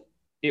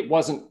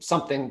wasn't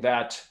something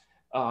that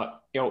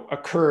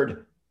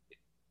occurred.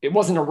 It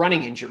wasn't a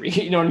running injury.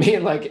 You know what I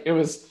mean? Like it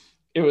was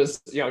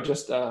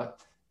just a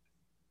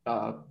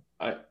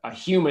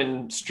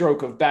human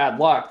stroke of bad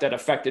luck that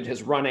affected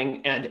his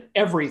running and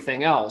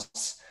everything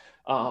else.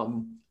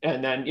 And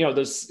then,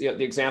 there's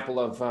the example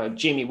of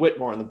Jamie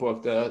Whitmore in the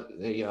book,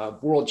 the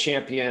world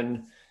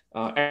champion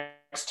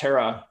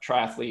Xterra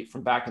triathlete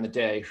from back in the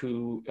day,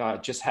 who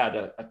just had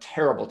a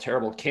terrible,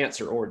 terrible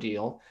cancer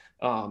ordeal.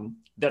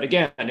 That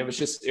again, it was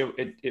just,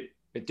 it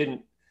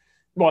didn't,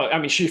 well, I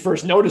mean, she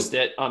first noticed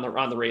it on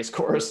the race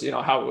course,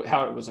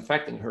 how it was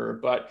affecting her,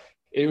 but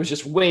it was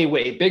just way,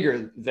 way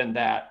bigger than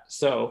that.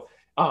 So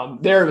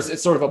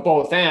it's sort of a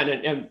both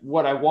and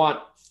what I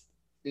want,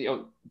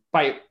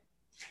 by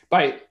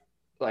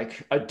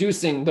like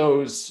adducing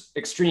those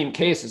extreme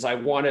cases, I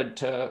wanted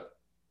to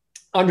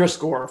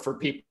underscore for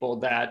people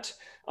that,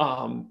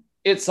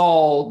 it's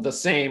all the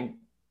same,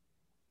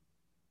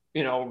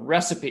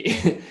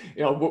 recipe,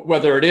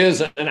 whether it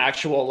is an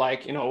actual,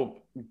 like,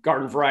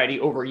 garden variety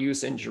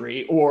overuse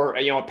injury, or,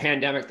 a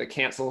pandemic that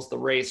cancels the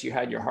race you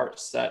had your heart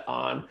set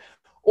on,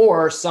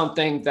 or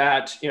something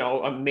that,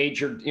 a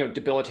major,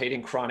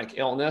 debilitating chronic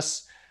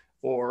illness,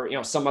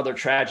 or, some other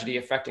tragedy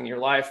affecting your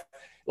life.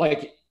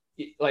 Like,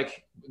 the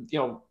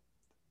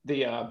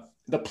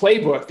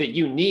playbook that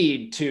you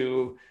need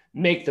to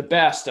make the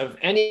best of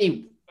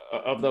any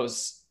of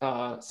those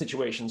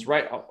situations,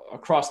 right,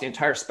 across the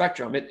entire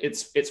spectrum.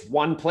 It's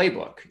one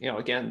playbook.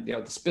 Again,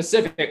 the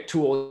specific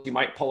tools you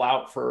might pull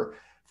out for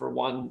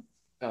one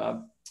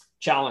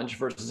challenge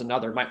versus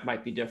another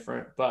might be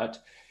different.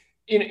 But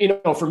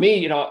for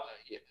me,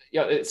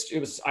 it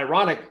was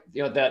ironic,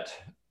 that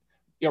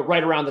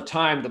right around the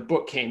time the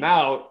book came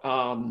out,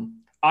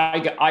 I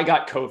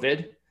got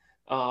COVID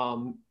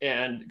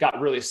and got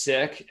really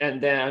sick,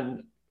 and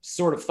then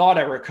sort of thought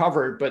I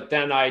recovered, but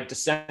then I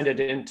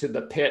descended into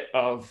the pit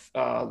of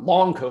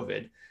long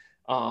COVID.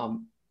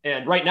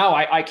 And right now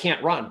I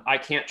can't run, I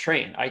can't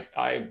train.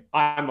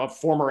 I'm a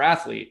former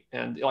athlete,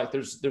 and like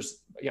there's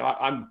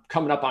I'm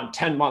coming up on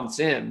 10 months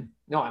in.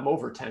 No, I'm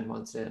over 10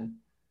 months in,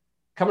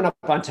 coming up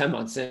on 10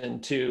 months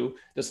into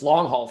this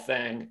long haul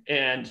thing.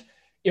 And,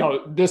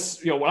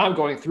 this, what I'm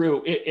going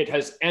through, it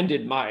has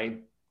ended my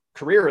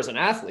career as an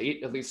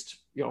athlete, at least,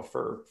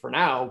 for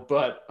now,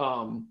 but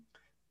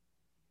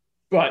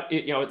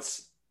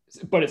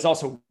it's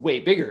also way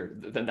bigger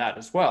than that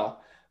as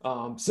well.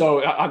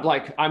 So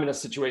I'm in a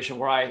situation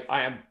where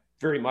I am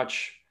very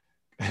much,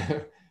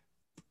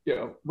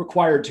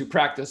 required to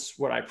practice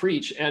what I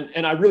preach.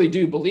 And I really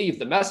do believe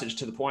the message,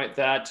 to the point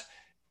that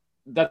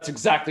that's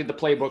exactly the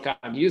playbook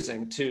I'm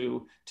using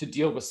to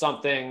deal with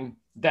something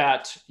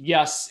that,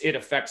 yes, it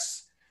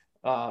affects,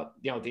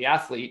 the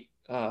athlete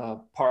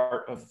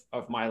part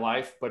of my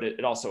life, but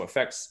it also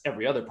affects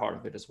every other part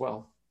of it as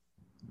well.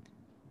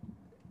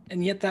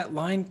 And yet that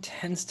line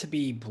tends to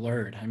be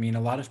blurred. I mean,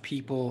 a lot of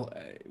people,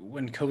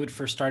 when COVID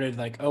first started,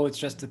 like, oh, it's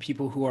just the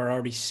people who are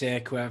already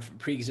sick, who have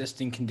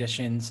pre-existing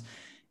conditions.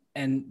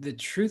 And the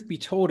truth be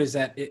told is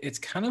that it's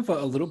kind of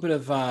a little bit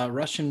of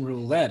Russian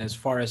roulette as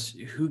far as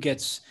who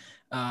gets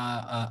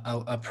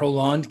a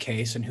prolonged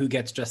case and who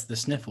gets just the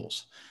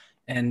sniffles.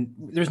 And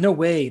there's no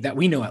way that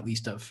we know, at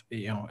least of,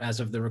 as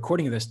of the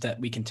recording of this, that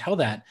we can tell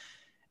that.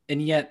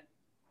 And yet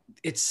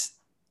it's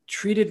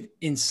treated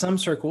in some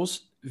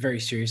circles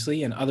very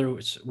seriously and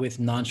others with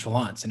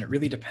nonchalance. And it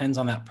really depends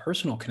on that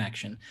personal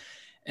connection.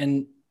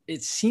 And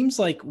it seems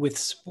like with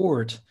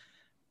sport,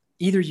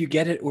 either you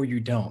get it or you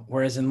don't.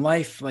 Whereas in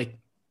life, like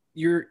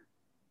you've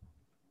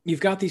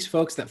got these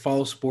folks that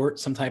follow sport,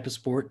 some type of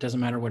sport, doesn't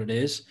matter what it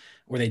is,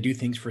 or they do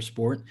things for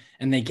sport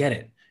and they get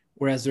it.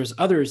 Whereas there's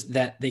others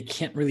that they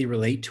can't really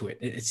relate to it.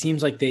 It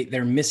seems like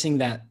they're missing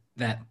that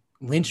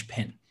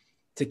linchpin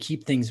to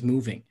keep things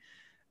moving.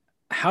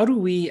 How do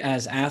we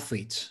as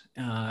athletes,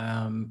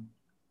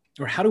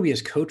 or how do we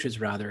as coaches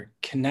rather,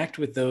 connect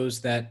with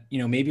those that,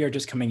 maybe are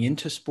just coming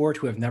into sport,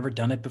 who have never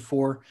done it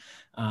before?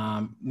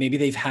 Maybe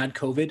they've had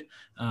COVID.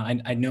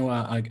 I know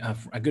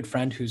a good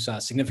friend whose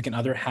significant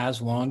other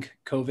has long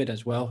COVID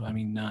as well. I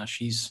mean,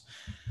 she's,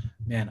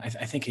 I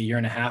think a year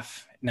and a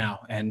half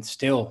now, and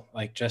still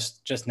like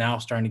just now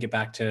starting to get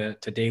back to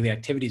daily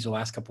activities the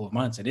last couple of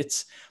months. And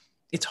it's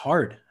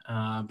hard,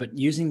 but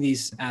using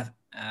these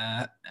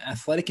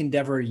athletic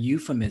endeavor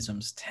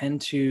euphemisms tend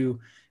to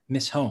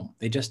miss home.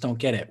 They just don't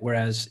get it.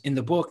 Whereas in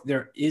the book,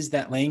 there is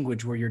that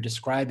language where you're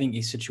describing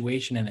a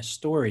situation and a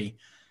story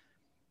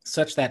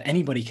such that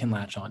anybody can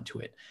latch onto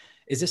it.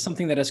 Is this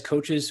something that as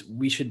coaches,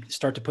 we should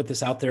start to put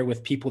this out there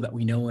with people that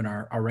we know in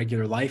our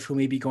regular life who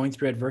may be going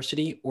through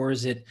adversity? Or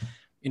is it,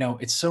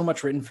 it's so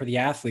much written for the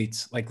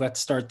athletes, like let's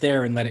start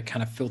there and let it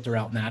kind of filter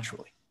out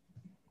naturally?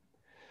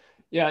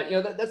 Yeah,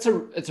 it's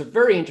a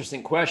very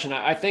interesting question.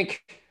 I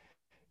think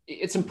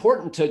it's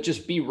important to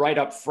just be right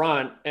up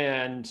front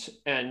and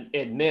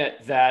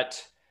admit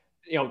that,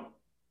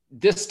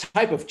 this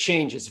type of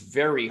change is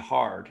very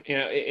hard.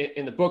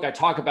 In the book, I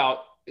talk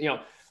about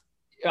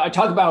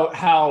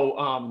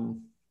how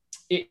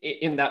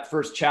in that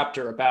first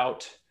chapter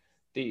about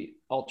the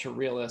ultra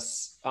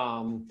realists,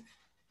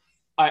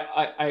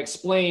 I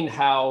explain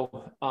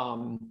how,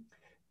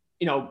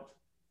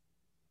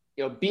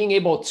 being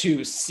able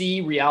to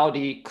see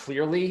reality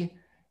clearly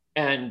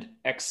and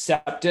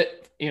accept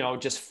it,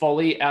 just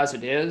fully as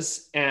it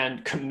is,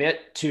 and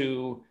commit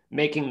to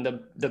making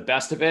the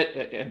best of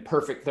it, and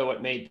perfect though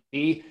it may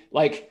be,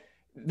 like,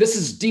 this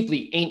is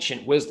deeply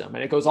ancient wisdom,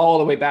 and it goes all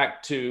the way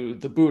back to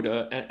the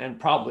Buddha and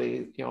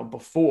probably,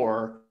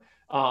 before.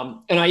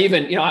 And I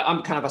even,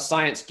 I'm kind of a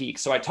science geek.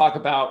 So I talk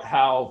about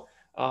how,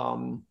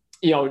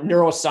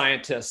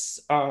 neuroscientists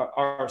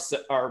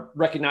are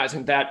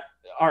recognizing that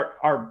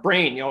our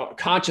brain,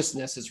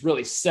 consciousness is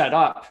really set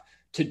up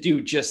to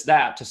do just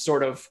that, to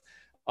sort of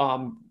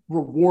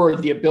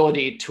reward the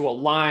ability to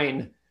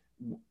align,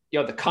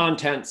 the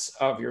contents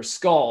of your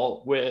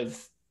skull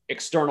with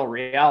external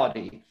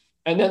reality.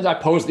 And then I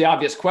pose the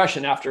obvious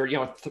question after,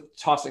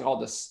 tossing all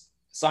this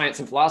science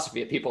and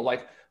philosophy at people,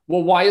 like,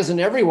 well, why isn't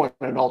everyone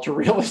an ultra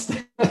realist?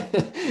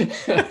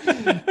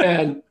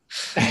 and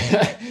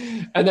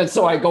and then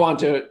so I go on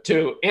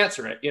to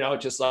answer it,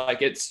 just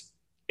like it's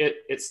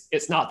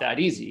not that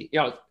easy,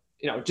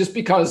 just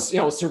because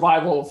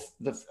survival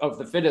of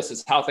the fittest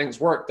is how things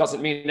work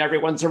doesn't mean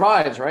everyone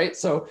survives, right?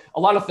 So a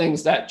lot of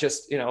things that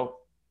just a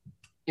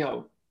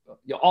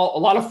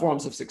lot of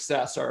forms of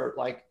success are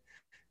like,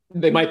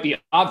 they might be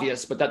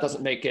obvious, but that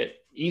doesn't make it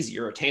easy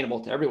or attainable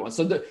to everyone.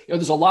 So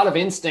there's a lot of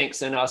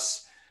instincts in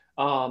us,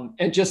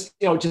 and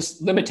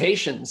just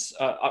limitations,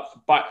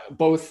 by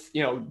both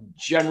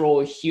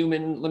general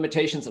human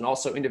limitations and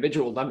also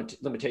individual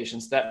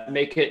limitations that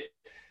make it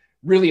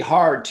really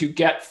hard to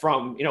get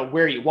from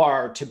where you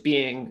are to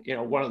being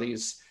one of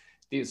these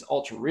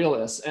ultra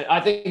realists. And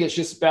I think it's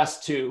just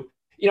best to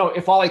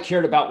if all I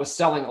cared about was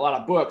selling a lot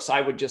of books,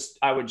 I would just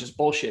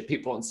bullshit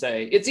people and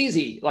say it's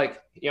easy,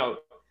 like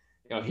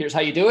here's how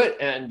you do it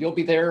and you'll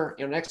be there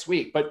next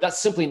week. But that's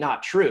simply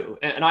not true.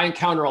 And I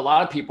encounter a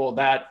lot of people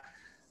that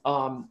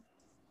I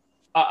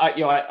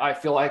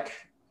feel like,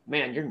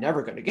 man, you're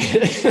never going to get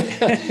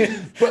it.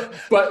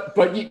 but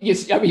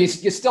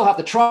you still have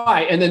to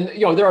try. And then,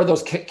 there are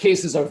those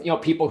cases of,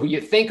 people who you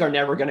think are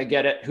never going to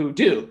get it, who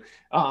do.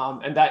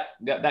 And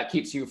that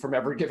keeps you from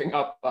ever giving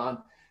up on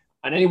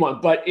anyone.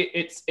 But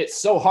it's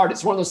so hard.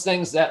 It's one of those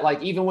things that,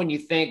 like, even when you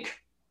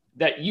think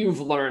that you've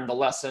learned the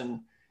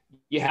lesson,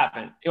 you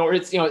haven't, or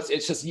it's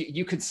just,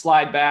 you could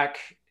slide back,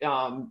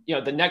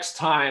 the next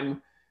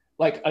time,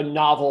 like a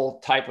novel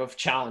type of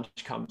challenge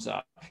comes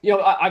up.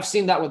 I've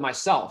seen that with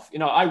myself.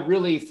 I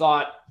really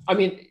thought,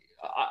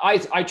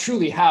 I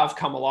truly have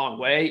come a long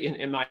way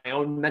in my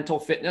own mental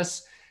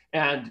fitness.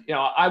 And,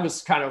 I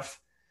was kind of,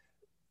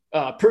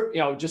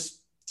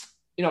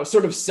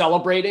 sort of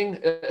celebrating,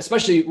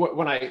 especially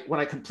when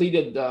I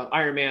completed the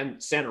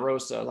Ironman Santa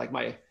Rosa, like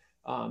my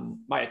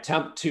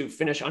attempt to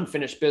finish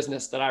unfinished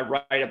business that I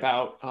write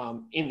about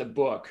in the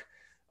book.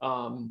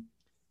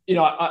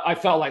 I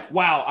felt like,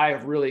 wow, I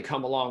have really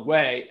come a long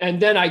way.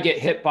 And then I get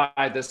hit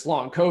by this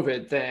long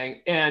COVID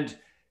thing. And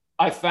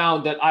I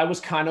found that I was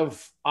kind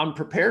of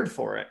unprepared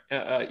for it,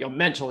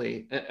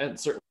 mentally at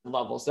certain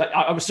levels. That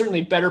I was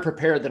certainly better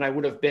prepared than I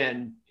would have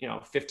been,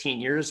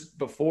 15 years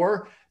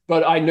before.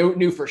 But I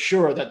knew for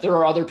sure that there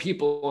are other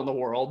people in the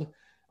world,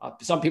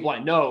 some people I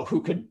know,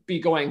 who could be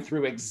going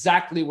through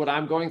exactly what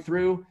I'm going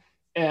through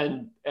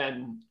and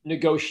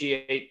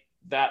negotiate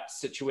that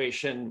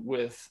situation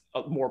with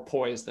more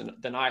poise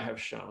than I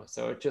have shown.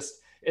 So it's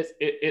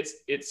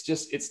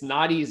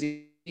not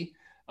easy.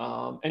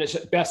 And it's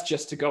best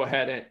just to go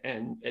ahead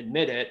and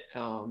admit it,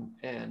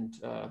 and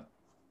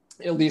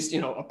at least,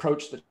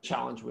 approach the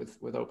challenge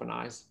with open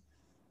eyes.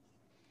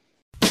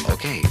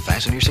 Okay,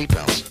 fasten your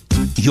seatbelts.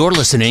 You're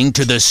listening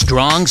to the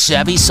Strong,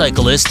 Savvy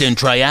Cyclist and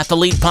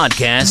Triathlete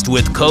podcast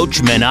with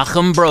Coach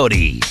Menachem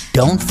Brodie.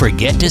 Don't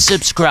forget to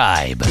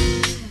subscribe.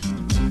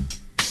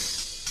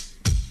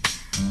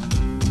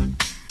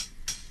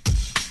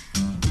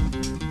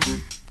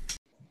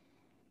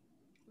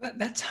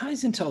 That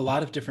ties into a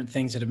lot of different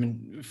things that have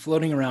been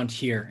floating around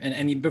here.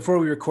 And before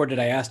we recorded,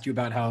 I asked you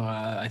about how,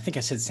 I think I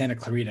said Santa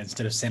Clarita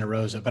instead of Santa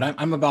Rosa, but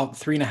I'm about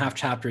 3.5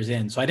 chapters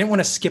in. So I didn't want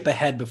to skip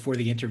ahead before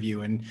the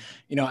interview. And,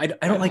 I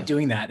don't like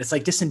doing that. It's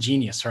like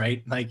disingenuous,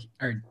 right?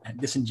 Or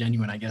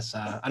disingenuine, I guess.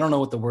 I don't know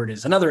what the word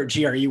is. Another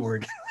GRE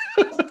word.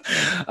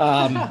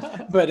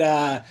 But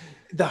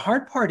the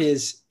hard part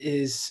is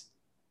it's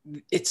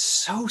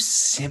so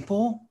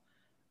simple,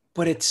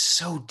 but it's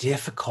so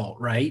difficult,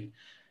 right?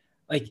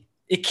 Like,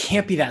 it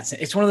can't be that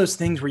simple. It's one of those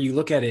things where you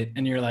look at it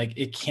and you're like,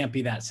 it can't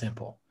be that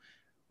simple.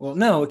 Well,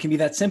 no, it can be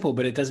that simple,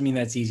 but it doesn't mean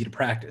that's easy to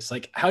practice.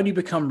 Like, how do you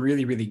become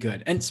really, really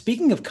good? And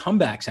speaking of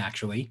comebacks,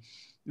 actually,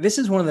 this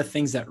is one of the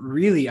things that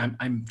really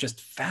I'm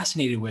just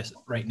fascinated with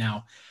right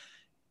now.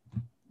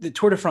 The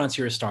Tour de France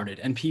here has started,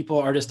 and people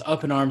are just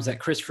up in arms that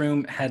Chris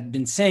Froome had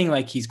been saying,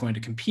 like, he's going to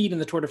compete in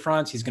the Tour de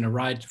France. He's going to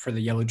ride for the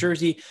yellow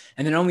jersey.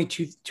 And then only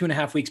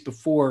 2.5 weeks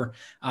before,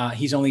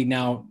 he's only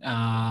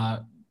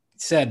now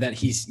said that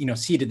he's,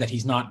 seated that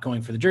he's not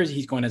going for the jersey.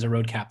 He's going as a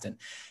road captain.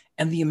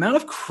 And the amount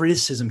of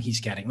criticism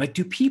he's getting, like,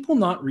 do people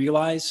not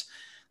realize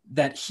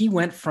that he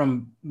went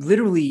from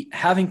literally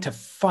having to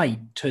fight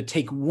to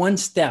take one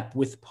step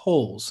with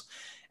poles,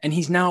 and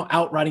he's now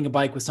out riding a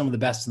bike with some of the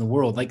best in the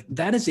world? Like,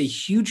 that is a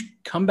huge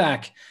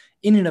comeback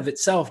in and of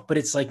itself, but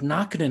it's like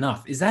not good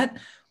enough. Is that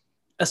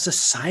a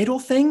societal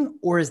thing,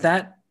 or is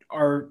that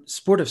our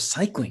sport of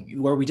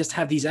cycling where we just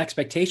have these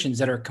expectations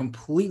that are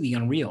completely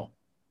unreal?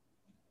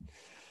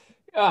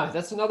 Yeah,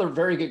 that's another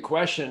very good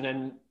question.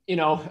 And,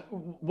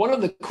 one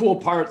of the cool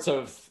parts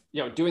of,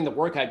 doing the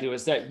work I do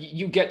is that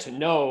you get to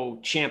know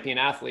champion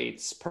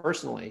athletes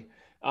personally.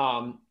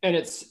 And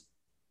it's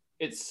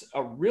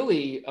a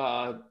really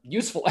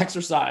useful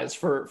exercise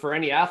for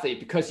any athlete,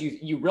 because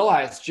you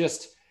realize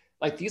just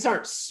like, these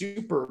aren't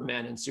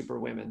supermen and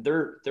superwomen.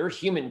 They're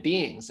human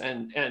beings,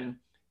 and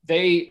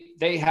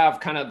they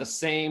have kind of the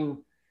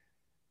same,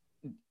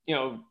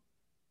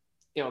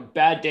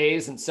 bad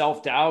days and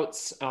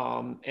self-doubts,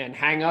 and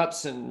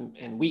hangups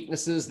and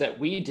weaknesses that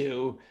we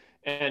do.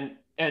 And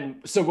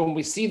and so when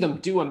we see them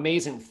do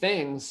amazing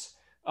things,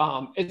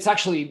 it's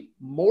actually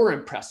more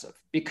impressive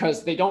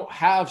because they don't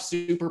have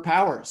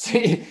superpowers.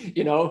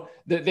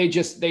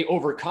 They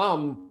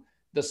overcome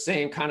the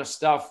same kind of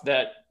stuff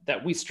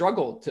that we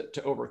struggle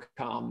to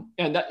overcome.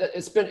 And that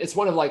it's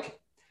one of, like,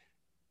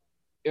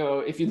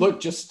 if you look,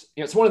 just,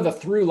 it's one of the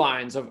through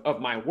lines of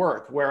my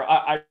work, where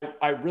I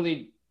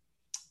really,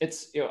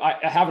 I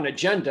have an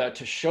agenda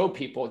to show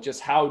people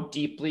just how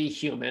deeply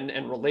human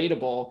and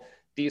relatable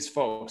these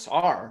folks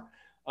are.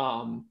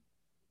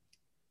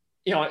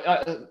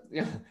 The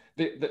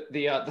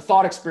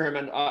thought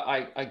experiment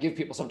I give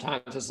people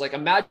sometimes is, like,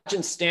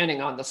 imagine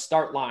standing on the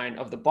start line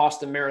of the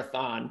Boston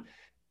Marathon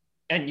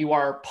and you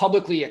are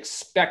publicly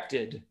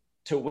expected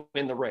to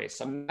win the race.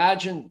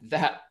 Imagine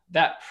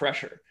that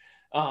pressure.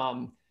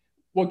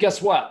 Well,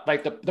 guess what?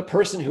 Like, the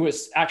person who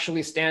is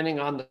actually standing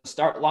on the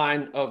start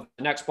line of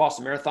the next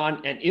Boston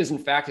Marathon and is in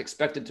fact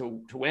expected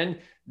to win,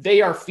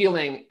 they are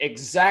feeling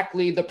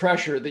exactly the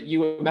pressure that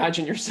you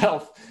imagine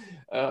yourself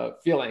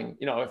feeling,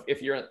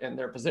 if you're in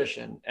their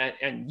position,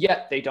 and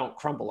yet they don't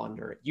crumble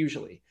under it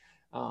usually.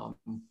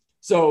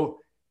 So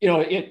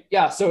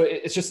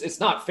it's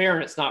not fair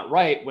and it's not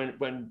right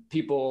when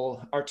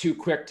people are too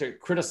quick to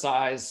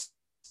criticize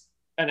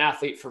an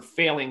athlete for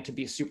failing to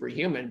be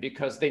superhuman,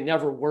 because they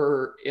never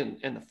were in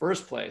the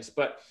first place.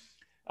 But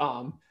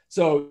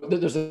so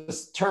there's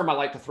this term I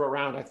like to throw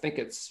around. I think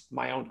it's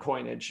my own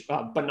coinage,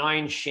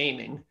 benign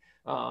shaming.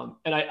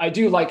 And I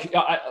do like,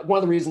 one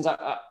of the reasons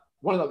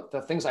one of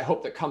the things I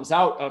hope that comes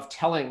out of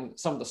telling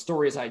some of the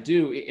stories I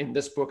do in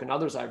this book and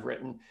others I've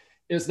written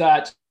is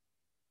that,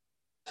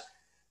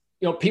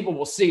 people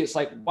will see, it's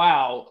like,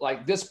 wow,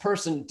 like, this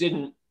person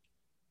didn't,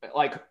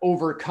 like,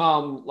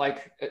 overcome,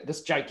 like,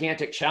 this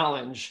gigantic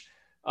challenge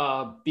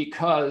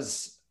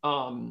because,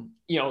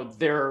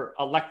 they're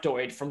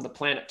electoid from the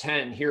planet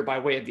 10 here by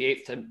way of the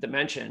 8th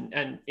dimension.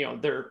 And,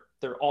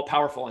 they're all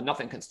powerful and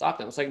nothing can stop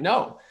them. It's like,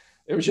 no,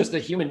 it was just a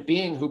human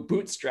being who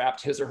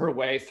bootstrapped his or her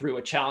way through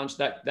a challenge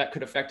that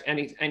could affect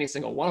any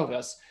single one of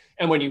us.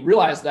 And when you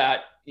realize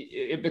that,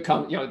 it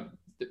becomes,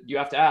 you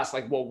have to ask,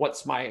 like, well,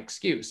 what's my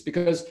excuse?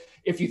 Because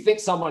if you think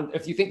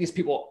these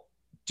people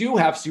do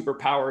have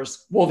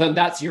superpowers, well, then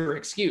that's your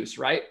excuse,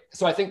 right?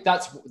 So I think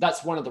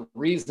that's one of the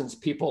reasons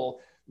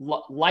people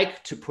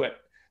like to put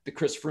the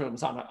Chris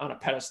Froomes on a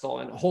pedestal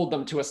and hold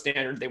them to a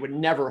standard they would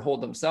never hold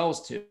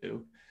themselves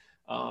to,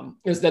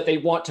 is that they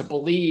want to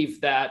believe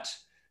that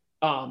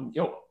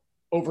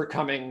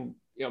overcoming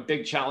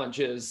big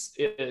challenges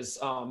is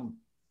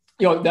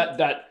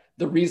that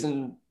the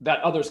reason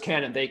that others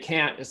can and they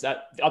can't is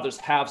that others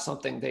have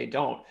something they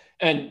don't.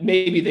 And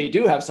maybe they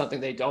do have something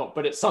they don't,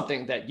 but it's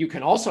something that you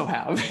can also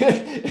have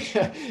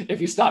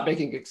if you stop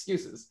making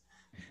excuses.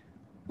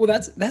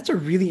 Well, that's a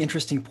really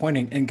interesting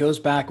point, and goes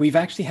back. We've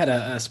actually had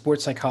a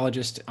sports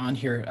psychologist on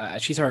here.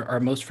 She's our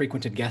most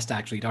frequented guest,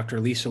 actually, Dr.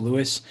 Lisa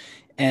Lewis.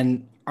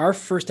 And our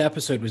first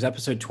episode was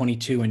episode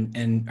 22,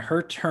 and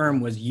her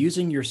term was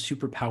using your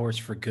superpowers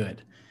for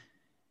good.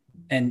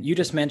 And you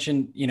just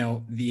mentioned,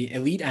 the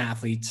elite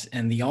athletes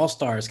and the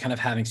all-stars kind of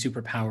having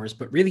superpowers,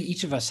 but really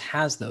each of us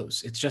has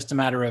those. It's just a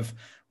matter of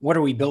what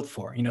are we built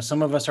for?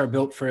 Some of us are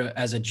built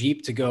as a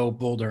Jeep to go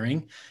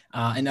bouldering,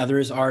 and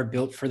others are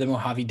built for the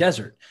Mojave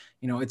Desert.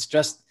 It's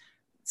just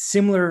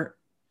similar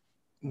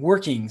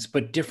workings,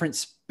 but different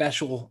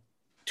special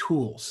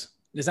tools.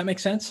 Does that make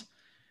sense?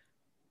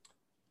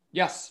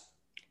 Yes.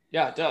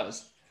 Yeah, it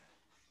does.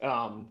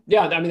 I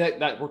mean,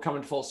 that we're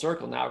coming full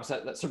circle now,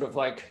 because that sort of,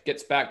 like,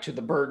 gets back to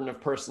the burden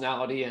of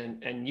personality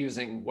and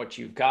using what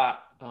you've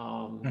got.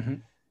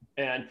 And,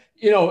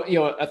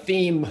 a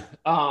theme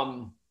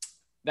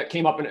that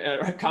came up in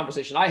a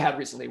conversation I had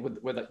recently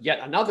with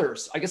yet another,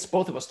 I guess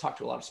both of us talked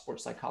to a lot of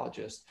sports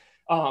psychologists,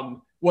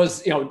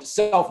 was,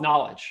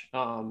 self-knowledge.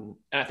 And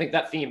I think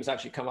that theme has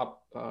actually come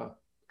up a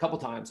couple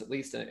times, at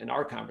least in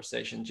our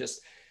conversation.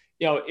 Just,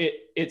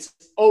 it's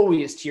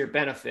always to your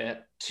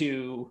benefit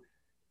to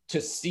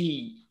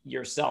see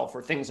yourself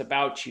or things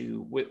about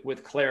you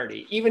with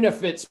clarity, even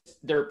if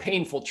they're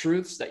painful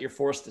truths that you're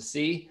forced to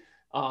see.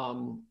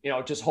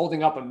 Just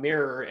holding up a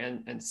mirror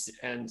and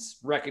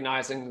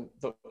recognizing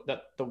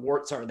that the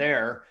warts are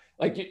there.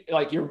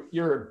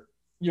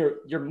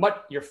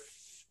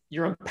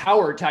 You're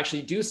empowered to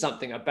actually do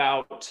something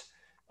about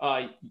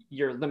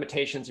your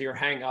limitations or your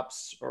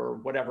hangups or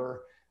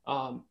whatever.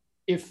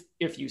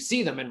 If you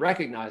see them and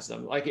recognize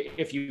them. Like,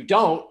 if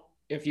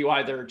you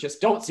either just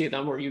don't see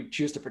them or you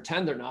choose to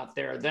pretend they're not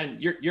there, then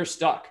you're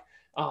stuck.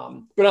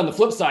 But on the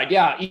flip side,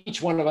 yeah,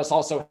 each one of us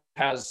also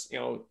has,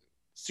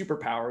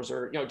 superpowers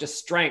or, just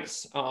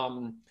strengths,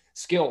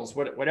 skills,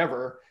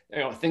 whatever,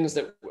 things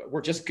that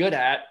we're just good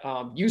at,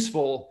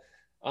 useful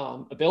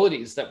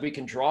abilities that we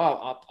can draw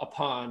up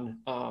upon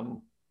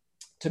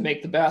to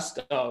make the best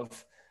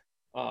of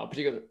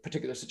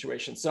particular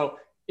situations. So,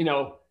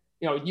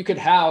 you could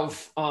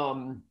have,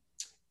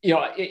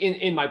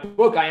 in my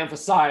book, I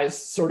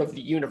emphasize sort of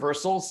the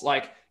universals,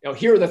 like,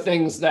 here are the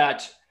things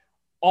that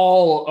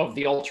all of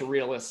the ultra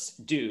realists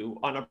do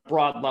on a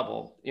broad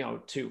level,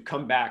 to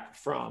come back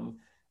from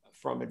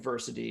from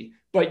adversity.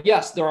 But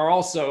yes, there are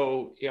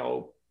also,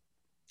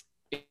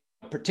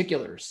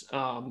 particulars.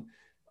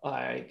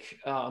 I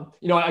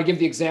give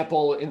the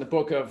example in the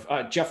book of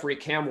Jeffrey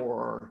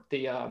Kamworor,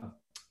 the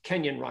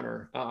Kenyan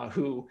runner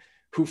who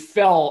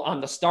fell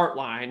on the start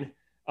line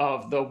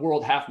of the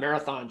World Half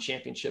Marathon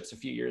Championships a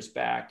few years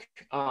back,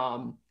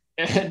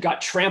 and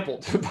got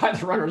trampled by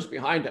the runners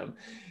behind him,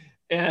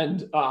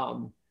 and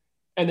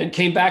then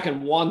came back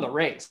and won the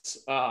race.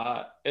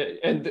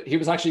 And he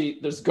was actually,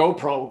 there's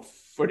GoPro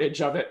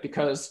footage of it,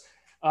 because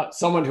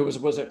someone who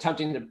was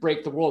attempting to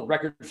break the world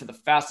record for the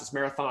fastest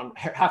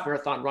half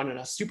marathon run in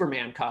a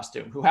Superman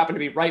costume, who happened to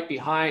be right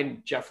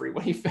behind Jeffrey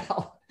when he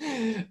fell.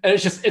 And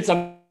it's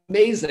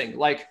amazing,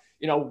 like,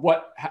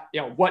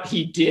 what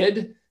he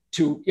did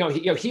to,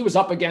 he was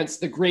up against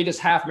the greatest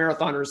half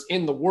marathoners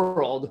in the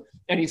world.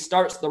 And he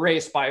starts the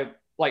race by,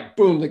 like,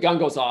 boom, the gun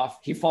goes off.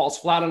 He falls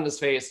flat on his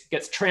face,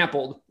 gets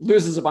trampled,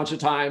 loses a bunch of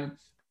time,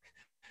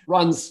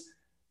 runs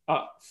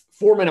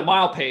 4-minute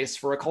mile pace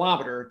for a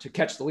kilometer to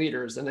catch the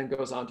leaders, and then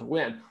goes on to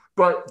win.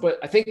 But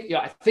I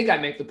think I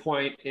make the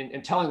point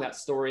in telling that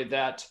story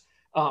that,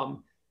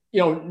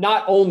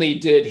 not only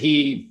did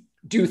he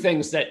do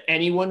things that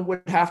anyone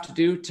would have to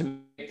do to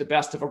make the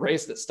best of a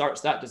race that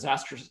starts that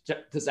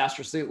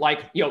disastrously,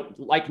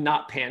 like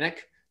not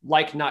panic,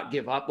 like not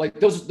give up, like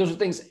those are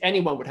things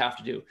anyone would have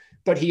to do.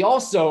 But he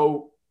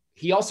also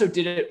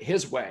did it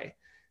his way.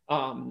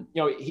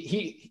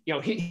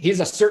 He's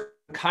a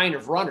certain kind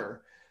of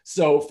runner.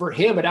 So for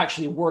him, it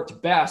actually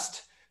worked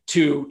best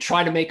to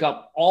try to make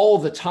up all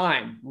the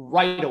time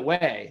right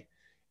away,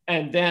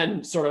 and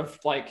then sort of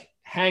like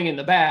hang in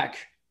the back,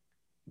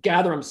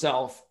 gather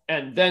himself,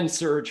 and then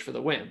surge for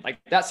the win. Like,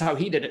 that's how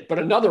he did it. But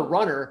another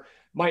runner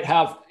might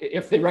have,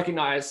 if they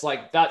recognize,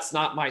 like, that's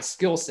not my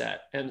skill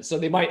set, and so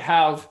they might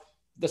have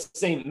the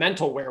same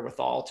mental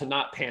wherewithal to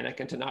not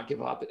panic and to not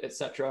give up,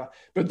 etc.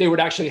 But they would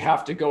actually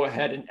have to go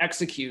ahead and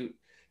execute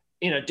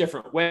in a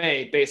different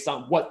way based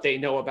on what they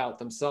know about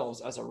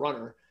themselves as a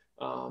runner.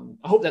 I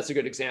hope that's a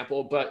good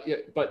example, but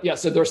yeah,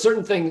 so there are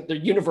certain things, they're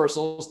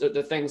universals,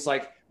 the things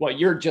like, well,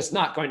 you're just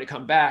not going to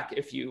come back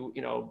if you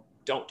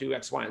don't do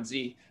X, Y, and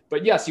Z.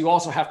 But yes, you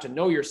also have to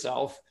know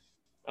yourself,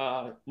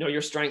 know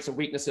your strengths and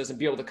weaknesses, and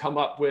be able to come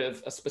up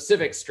with a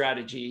specific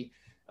strategy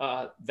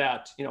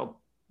that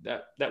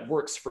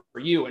works for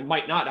you, and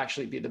might not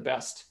actually be the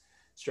best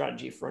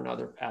strategy for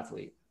another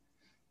athlete.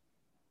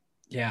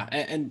 Yeah.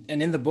 And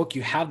in the book,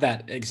 you have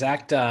that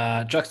exact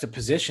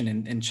juxtaposition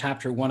in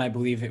chapter 1. I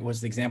believe it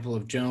was the example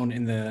of Joan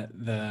in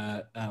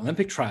the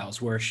Olympic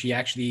trials, where she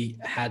actually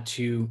had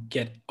to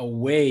get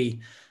away,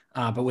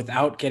 but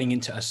without getting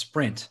into a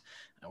sprint,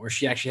 where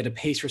she actually had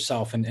to pace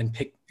herself and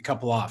pick a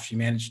couple off. She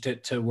managed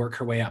to work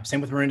her way up.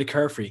 Same with Miranda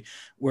Carefree,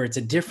 where it's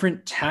a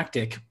different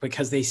tactic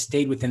because they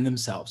stayed within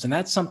themselves. And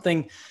that's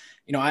something,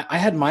 I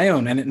had my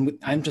own, and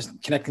I'm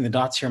just connecting the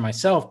dots here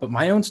myself, but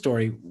my own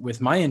story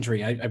with my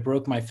injury. I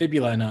broke my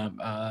fibula in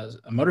a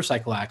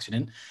motorcycle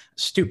accident.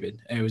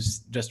 Stupid. It was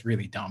just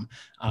really dumb,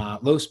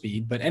 low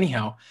speed. But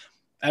anyhow,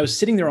 I was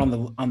sitting there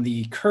on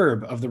the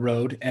curb of the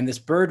road, and this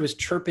bird was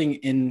chirping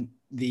in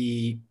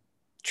the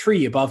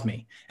tree above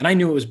me, and I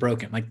knew it was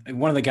broken. Like,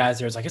 one of the guys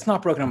there was like, "It's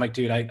not broken." I'm like,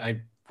 "Dude,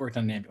 I worked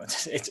on an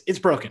ambulance. It's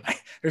broken."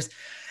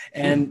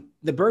 And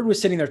the bird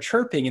was sitting there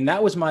chirping, and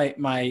that was my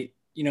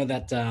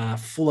that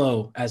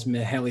flow, as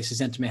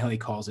Susanto Mihaly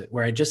calls it,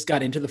 where I just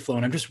got into the flow,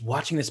 and I'm just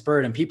watching this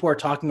bird, and people are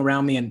talking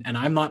around me, and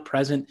I'm not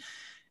present.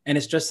 And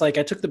it's just like,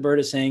 I took the bird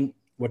as saying,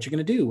 what you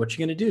going to do? What you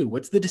going to do?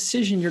 What's the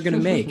decision you're going to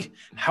make?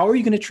 How are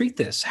you going to treat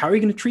this? How are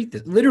you going to treat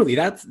this? Literally,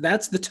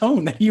 that's the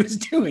tone that he was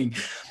doing.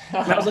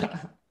 And I was like,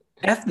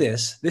 F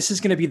this. This is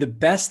going to be the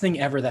best thing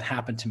ever that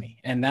happened to me.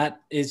 And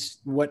that is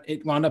what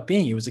it wound up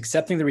being. It was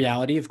accepting the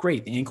reality of,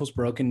 great, the ankle's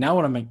broken. Now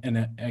what am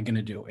I going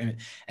to do?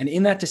 And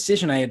in that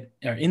decision,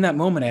 in that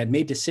moment, I had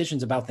made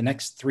decisions about the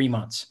next 3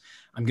 months.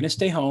 I'm going to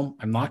stay home.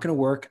 I'm not going to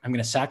work. I'm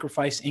going to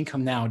sacrifice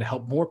income now to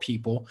help more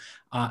people.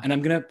 And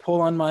I'm going to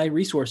pull on my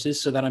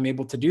resources so that I'm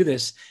able to do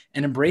this,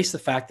 and embrace the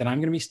fact that I'm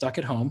going to be stuck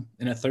at home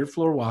in a 3rd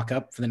floor walk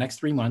up for the next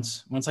 3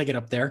 months once I get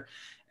up there.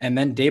 And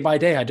then day by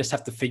day, I just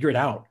have to figure it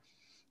out.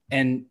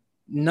 And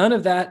none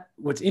of that,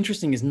 what's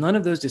interesting is none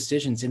of those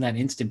decisions in that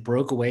instant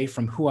broke away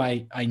from who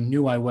I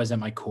knew I was at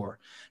my core.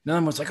 None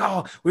of them was like,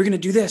 oh, we're going to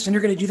do this and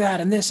you're going to do that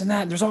and this and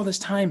that. And there's all this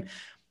time.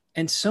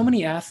 And so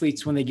many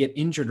athletes, when they get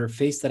injured or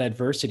face that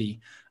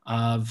adversity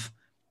of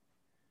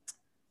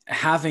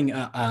having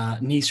a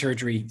knee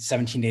surgery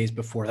 17 days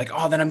before, like,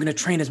 oh, then I'm going to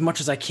train as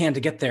much as I can to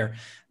get there.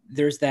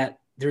 There's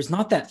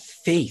not that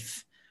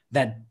faith,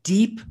 that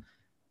deep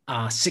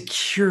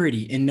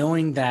security in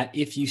knowing that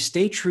if you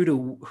stay true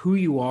to who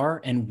you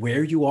are and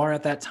where you are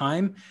at that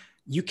time,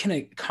 you can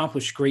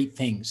accomplish great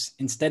things.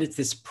 Instead, it's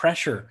this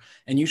pressure.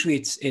 And usually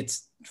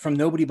it's from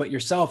nobody but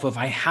yourself of,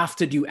 I have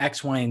to do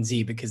X, Y, and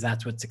Z because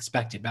that's what's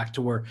expected. Back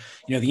to where,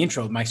 the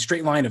intro, my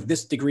straight line of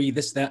this degree,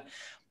 this, that.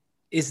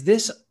 Is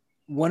this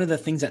one of the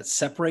things that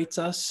separates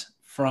us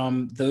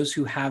from those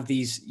who have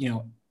these,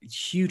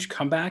 huge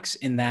comebacks,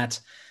 in that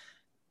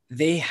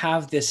they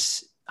have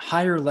this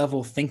higher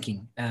level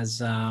thinking, as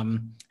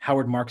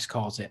Howard Marks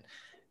calls it.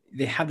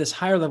 They have this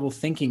higher level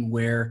thinking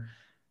where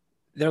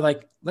they're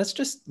like, let's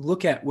just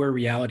look at where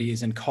reality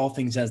is and call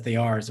things as they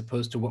are, as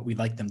opposed to what we'd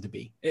like them to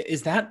be.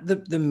 Is that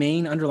the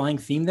main underlying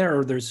theme there,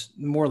 or there's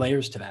more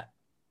layers to that?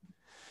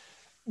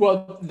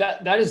 Well,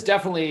 that is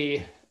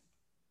definitely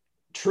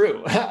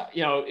true.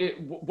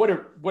 What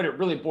it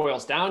really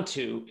boils down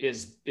to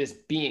is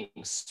being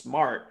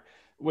smart,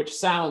 which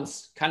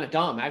sounds kind of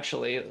dumb,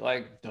 actually,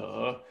 like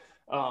duh.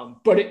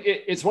 But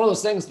it's one of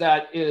those things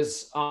that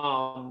is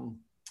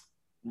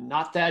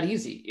not that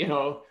easy.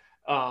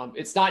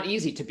 It's not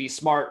easy to be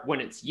smart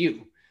when it's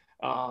you.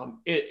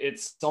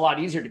 It's a lot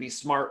easier to be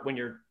smart when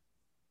you're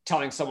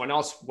telling someone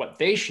else what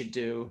they should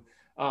do.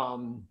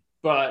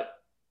 But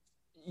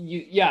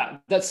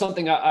that's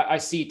something I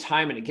see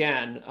time and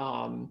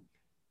again.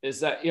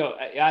 Is that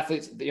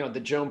athletes,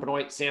 the Joan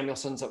Benoit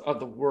Samuelsons of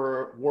the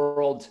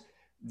world,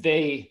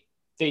 they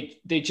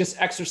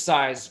just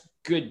exercise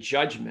good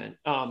judgment.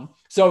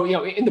 So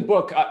in the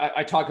book,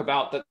 I talk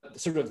about the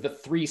sort of the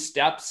 3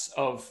 steps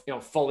of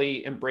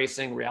fully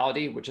embracing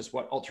reality, which is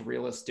what ultra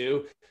realists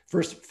do.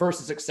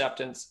 First is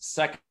acceptance.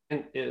 Second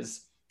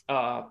is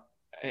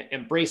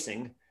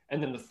embracing,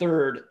 and then the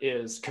third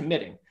is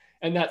committing.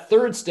 And that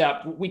third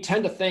step, we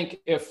tend to think,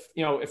 if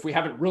we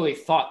haven't really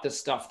thought this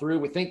stuff through,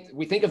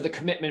 we think of the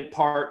commitment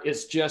part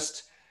as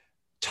just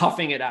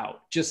toughing it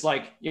out, just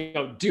like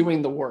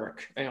doing the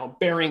work,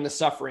 bearing the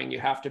suffering you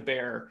have to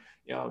bear,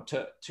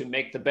 to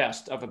make the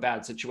best of a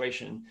bad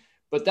situation.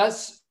 But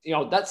that's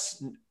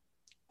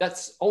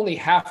only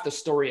half the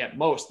story at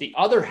most. The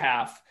other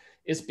half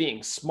is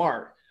being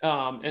smart.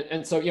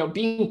 So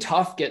being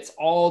tough gets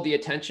all the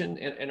attention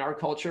in our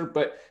culture,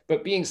 but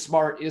being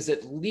smart is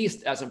at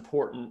least as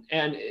important,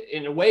 and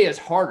in a way is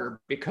harder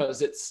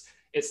because it's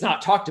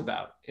not talked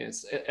about. And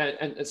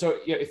so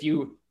if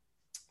you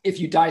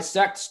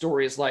dissect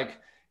stories like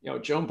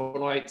Joan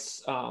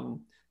Benoit's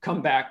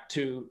comeback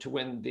to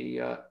win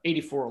the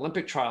 84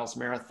 Olympic trials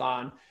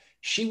marathon,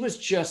 she was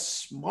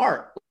just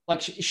smart.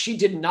 Like she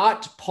did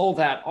not pull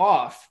that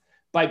off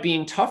by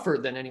being tougher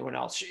than anyone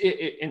else.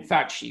 In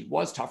fact, she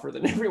was tougher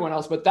than everyone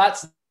else, but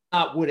that's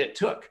not what it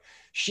took.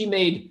 She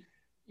made,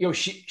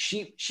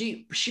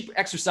 she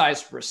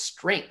exercised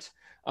restraint.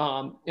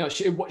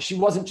 She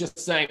wasn't just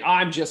saying,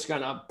 I'm just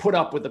gonna put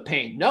up with the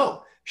pain.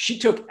 No, she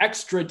took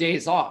extra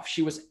days off.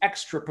 She was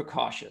extra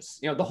precautious.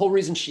 The whole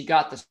reason she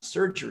got the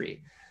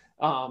surgery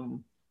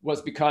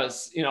was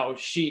because,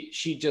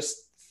 she just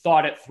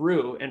thought it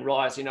through and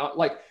realized,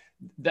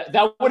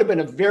 that would have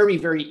been a very,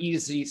 very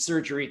easy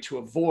surgery to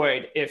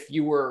avoid if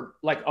you were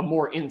like a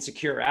more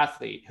insecure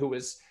athlete who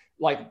was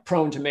like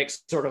prone to make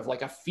sort of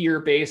like a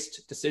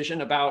fear-based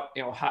decision about,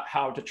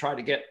 how to try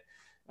to get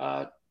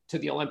to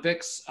the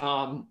Olympics.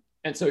 And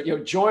so,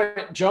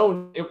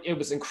 Joan, it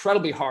was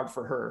incredibly hard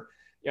for her,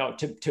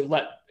 to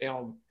let,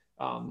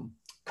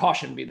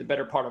 caution be the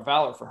better part of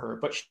valor for her,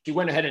 but she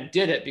went ahead and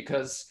did it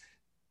because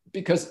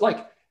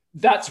like,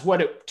 that's what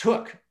it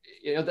took.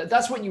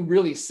 That's what you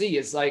really see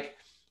is like,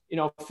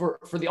 for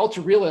the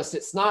ultra realists,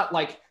 it's not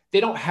like they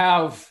don't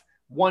have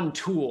one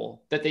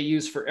tool that they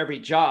use for every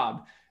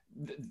job.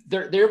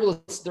 They're able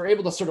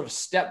to sort of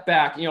step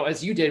back,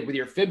 as you did with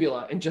your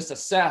fibula, and just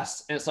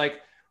assess. And it's like,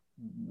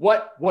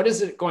 what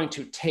is it going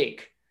to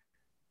take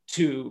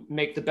to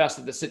make the best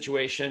of the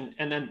situation?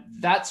 And then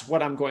that's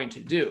what I'm going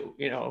to do,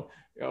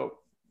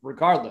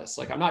 regardless.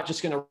 Like, I'm not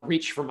just going to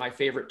reach for my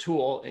favorite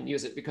tool and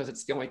use it because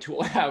it's the only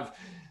tool I have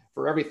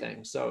for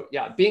everything. So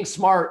yeah, being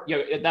smart,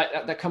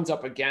 that comes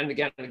up again and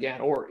again and again,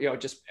 or,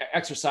 just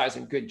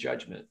exercising good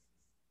judgment.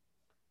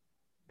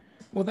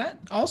 Well, that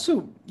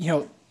also,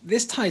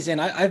 this ties in.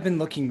 I've been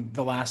looking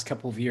the last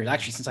couple of years,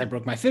 actually, since I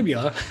broke my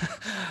fibula,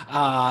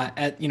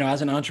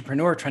 as an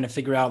entrepreneur, trying to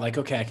figure out like,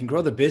 okay, I can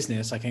grow the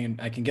business. I can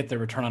get the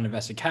return on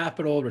invested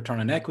capital, return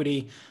on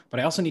equity, but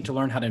I also need to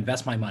learn how to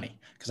invest my money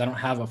because I don't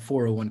have a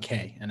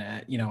 401k and,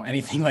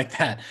 anything like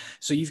that.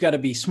 So you've got to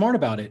be smart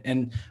about it.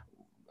 And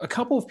a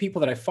couple of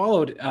people that I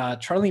followed,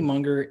 Charlie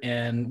Munger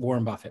and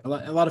Warren Buffett. A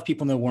lot of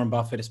people know Warren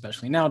Buffett,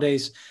 especially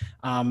nowadays.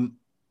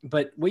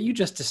 But what you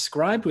just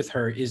described with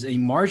her is a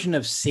margin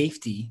of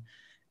safety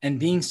and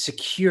being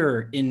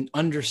secure in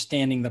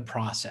understanding the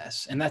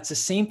process. And that's the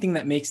same thing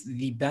that makes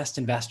the best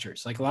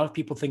investors. Like a lot of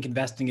people think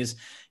investing is,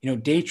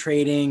 day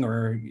trading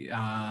or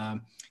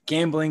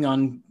gambling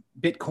on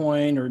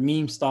Bitcoin or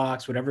meme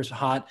stocks, whatever's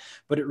hot.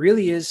 But it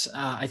really is,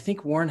 I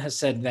think Warren has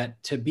said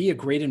that to be a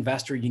great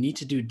investor, you need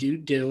to do due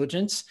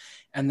diligence.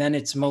 And then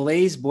it's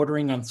malaise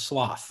bordering on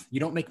sloth. You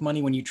don't make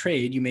money when you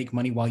trade, you make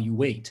money while you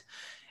wait.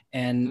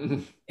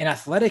 And in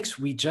athletics,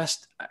 we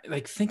just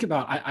think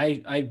about,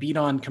 I beat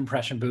on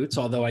compression boots,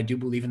 although I do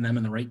believe in them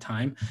in the right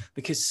time,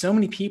 because so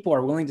many people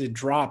are willing to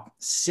drop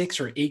 $6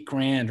 or $8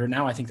 grand, or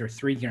now I think they're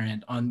 $3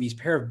 grand on these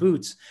pair of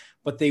boots,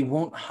 but they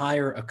won't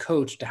hire a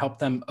coach to help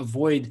them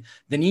avoid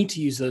the need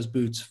to use those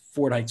boots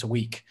 4 nights a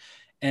week.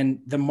 And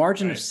the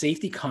margin of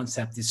safety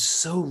concept is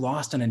so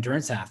lost on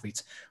endurance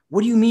athletes.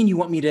 What do you mean you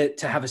want me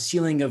to have a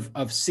ceiling of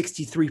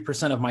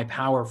 63% of my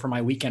power for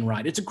my weekend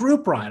ride? It's a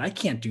group ride. I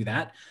can't do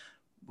that.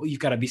 well, you've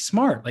got to be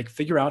smart, like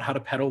figure out how to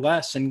pedal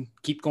less and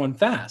keep going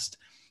fast.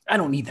 I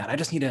don't need that. I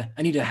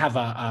need to have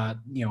a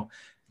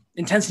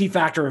intensity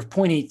factor of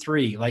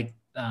 0.83. Like,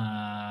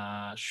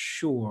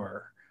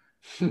 sure.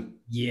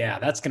 Yeah,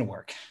 that's going to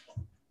work.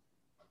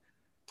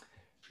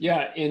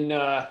 Yeah. In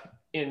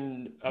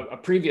a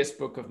previous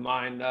book of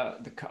mine,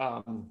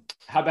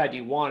 How Bad Do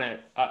You Want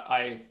It?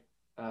 I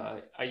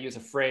use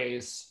a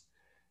phrase,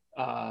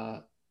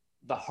 the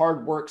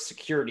hard work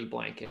security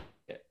blanket.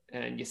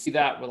 And you see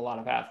that with a lot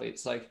of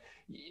athletes. Like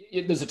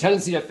there's a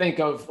tendency to think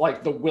of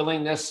like the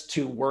willingness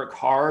to work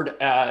hard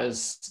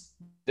as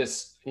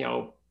this,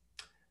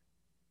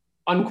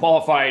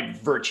 unqualified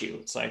virtue.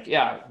 It's like,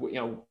 yeah,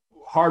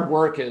 hard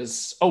work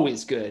is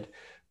always good.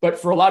 But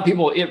for a lot of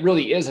people, it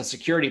really is a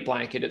security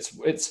blanket.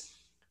 It's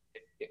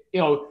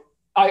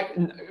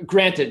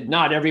granted,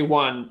 not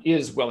everyone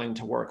is willing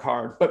to work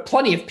hard, but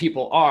plenty of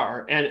people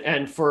are.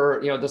 And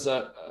for, there's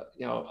a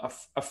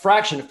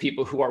fraction of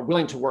people who are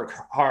willing to work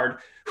hard,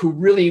 who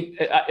really,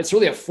 it's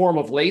really a form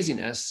of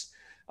laziness.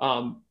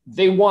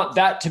 They want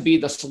that to be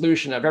the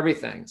solution of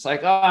everything. It's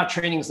like,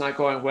 training's not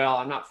going well.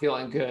 I'm not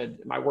feeling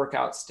good. My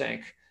workouts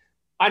stink.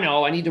 I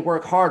know I need to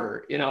work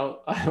harder,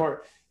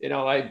 or,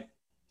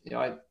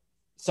 I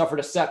suffered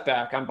a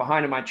setback. I'm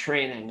behind in my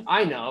training.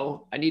 I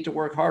know I need to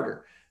work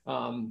harder.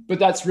 But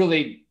that's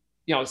really,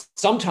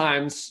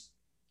 sometimes,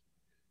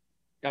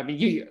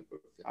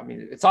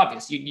 it's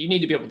obvious you need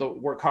to be able to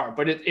work hard,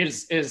 but it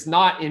is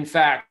not in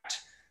fact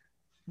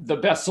the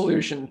best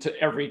solution to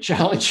every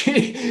challenge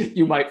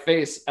you might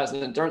face as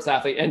an endurance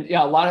athlete. And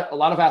yeah, a lot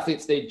of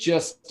athletes, they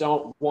just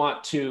don't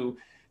want to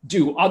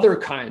do other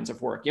kinds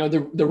of work.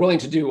 They're willing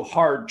to do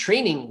hard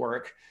training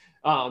work,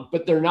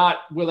 but they're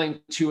not willing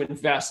to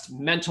invest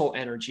mental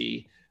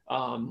energy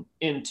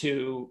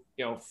into,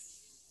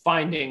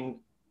 finding,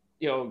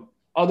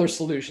 other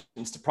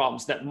solutions to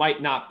problems that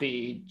might not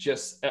be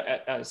just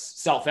as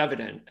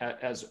self-evident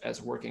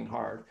as working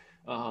hard.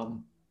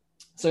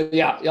 So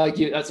yeah,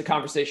 that's a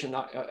conversation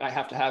I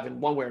have to have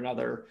in one way or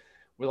another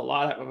with a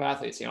lot of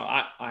athletes.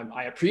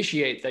 I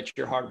appreciate that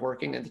you're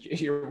hardworking and that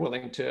you're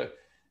willing to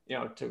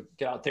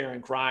get out there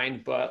and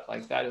grind, but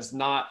like that is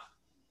not,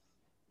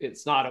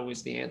 it's not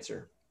always the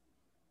answer.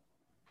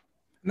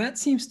 And that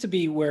seems to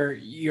be where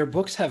your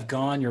books have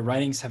gone, your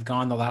writings have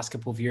gone the last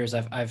couple of years.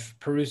 I've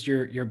perused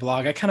your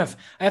blog. I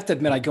have to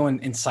admit, I go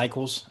in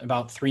cycles,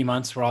 about 3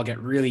 months where I'll get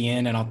really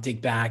in and I'll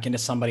dig back into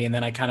somebody. And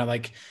then I kind of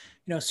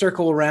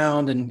circle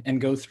around and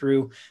go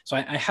through. So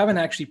I haven't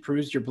actually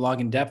perused your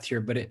blog in depth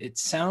here, but it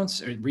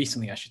sounds, or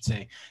recently I should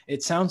say,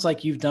 it sounds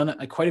like you've done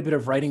quite a bit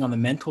of writing on the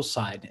mental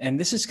side. And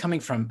this is coming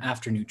from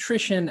after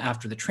nutrition,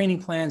 after the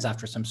training plans,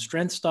 after some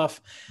strength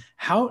stuff.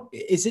 How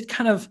is it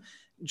kind of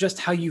just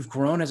how you've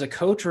grown as a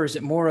coach, or is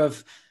it more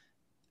of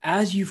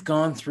as you've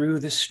gone through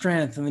the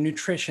strength and the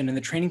nutrition and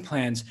the training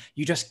plans,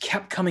 you just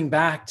kept coming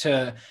back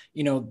to,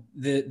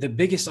 the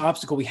biggest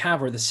obstacle we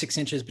have are the 6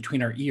 inches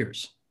between our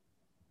ears?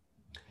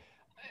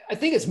 I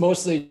think it's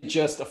mostly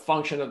just a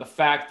function of the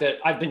fact that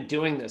I've been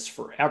doing this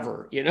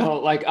forever,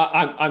 like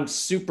I'm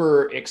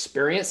super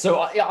experienced. So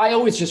I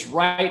always just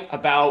write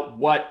about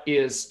what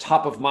is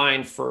top of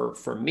mind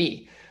for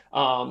me.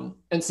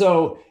 And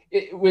so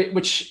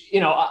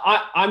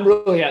I'm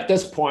really at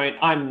this point,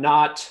 I'm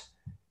not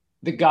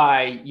the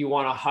guy you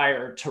want to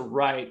hire to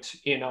write,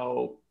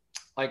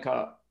 like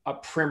a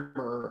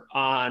primer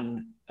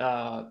on,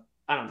 I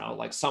don't know,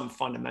 like some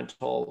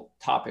fundamental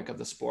topic of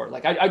the sport.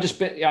 Like I've just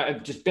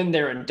been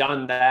there and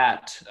done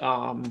that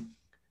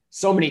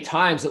so many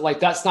times that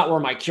that's not where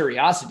my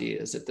curiosity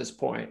is at this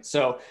point.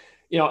 So,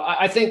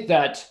 I think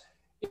that,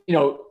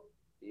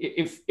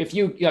 if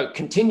you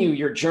continue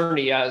your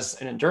journey as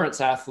an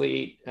endurance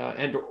athlete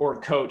and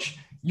or coach,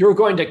 you're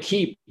going to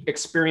keep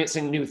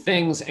experiencing new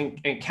things and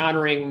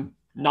encountering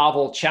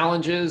novel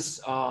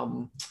challenges.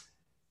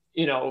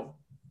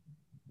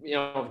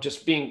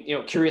 Just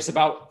being curious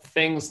about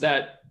things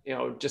that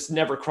just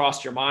never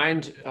crossed your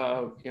mind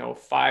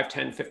 5,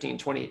 10, 15,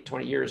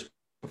 20 years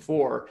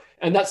before.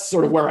 And that's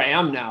sort of where I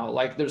am now.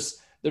 Like there's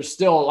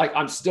still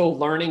I'm still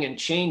learning and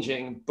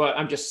changing, but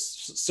I'm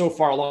just so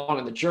far along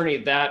in the journey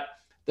that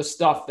the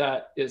stuff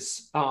that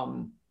is,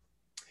 I'm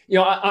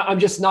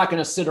just not going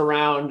to sit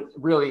around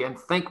really and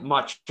think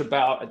much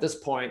about at this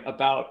point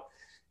about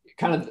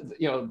kind of,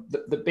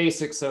 the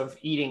basics of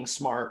eating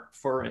smart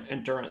for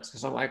endurance.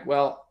 Cause I'm like,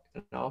 well,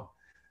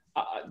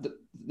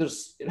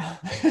 there's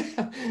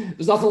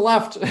there's nothing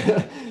left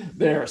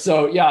there.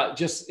 So yeah,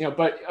 just, the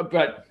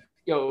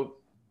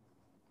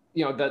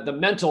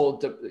mental,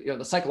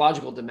 the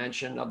psychological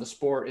dimension of the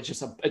sport is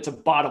just it's a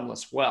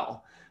bottomless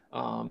well.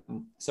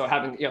 So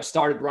having,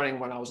 started running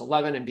when I was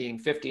 11 and being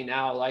 50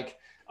 now,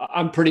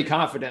 I'm pretty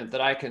confident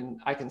that I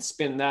can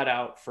spin that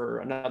out for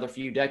another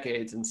few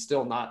decades and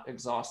still not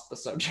exhaust the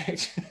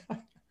subject.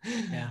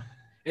 Yeah.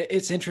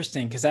 It's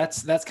interesting because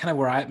that's kind of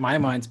where my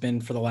mind's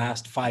been for the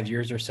last 5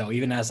 years or so,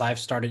 even as I've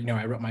started,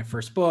 I wrote my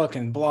first book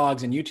and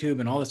blogs and YouTube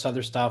and all this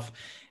other stuff.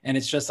 And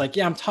it's just like,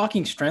 yeah, I'm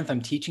talking strength,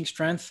 I'm teaching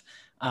strength.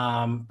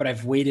 But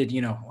I've waited,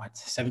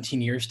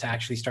 17 years to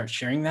actually start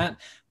sharing that.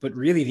 But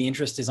really the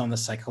interest is on the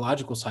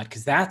psychological side,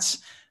 because that's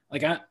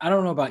like, I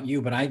don't know about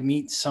you, but I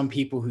meet some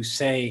people who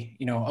say,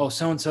 oh,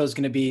 so-and-so is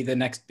going to be the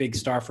next big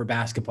star for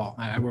basketball.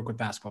 I work with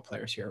basketball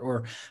players here,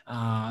 or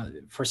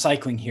for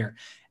cycling here.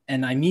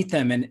 And I meet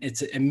them and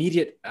it's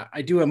immediate.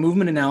 I do a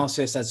movement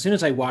analysis. As soon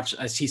as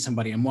I see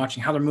somebody, I'm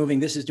watching how they're moving.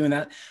 This is doing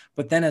that.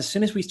 But then as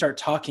soon as we start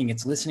talking,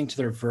 it's listening to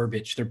their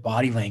verbiage, their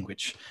body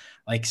language,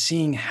 like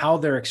seeing how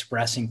they're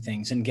expressing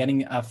things and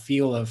getting a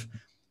feel of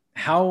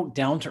how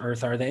down to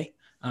earth are they?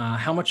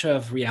 How much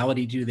of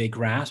reality do they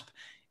grasp?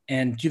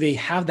 And do they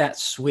have that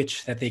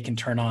switch that they can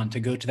turn on to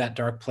go to that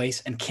dark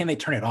place? And can they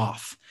turn it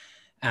off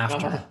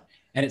after? Uh-huh.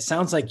 And it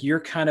sounds like you're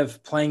kind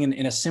of playing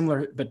in a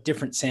similar but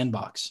different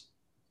sandbox.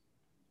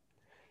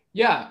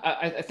 Yeah,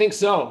 I think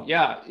so.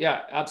 Yeah,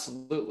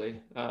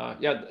 absolutely.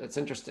 Yeah, that's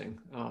interesting.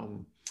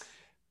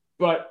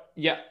 But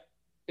yeah,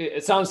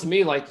 it sounds to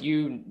me like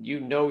you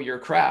know your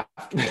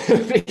craft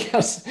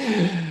because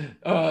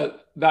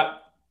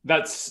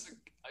that's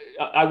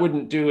I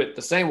wouldn't do it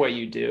the same way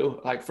you do.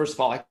 Like, first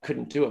of all, I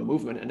couldn't do a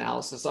movement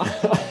analysis on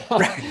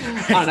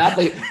an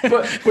athlete,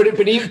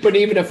 but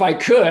even if I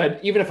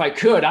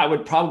could, I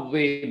would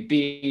probably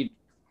be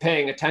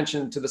paying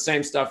attention to the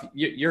same stuff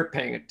you're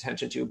paying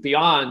attention to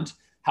beyond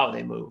how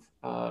they move.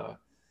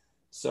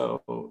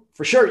 So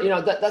for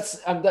sure,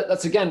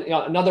 that's again,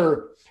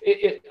 another,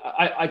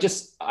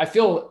 I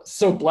feel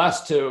so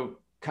blessed to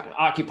kind of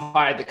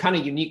occupy the kind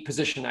of unique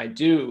position I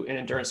do in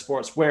endurance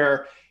sports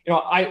where,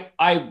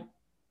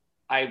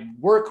 I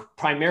work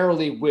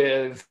primarily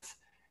with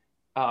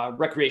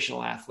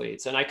recreational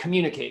athletes and I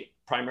communicate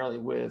primarily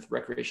with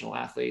recreational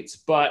athletes,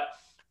 but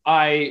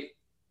I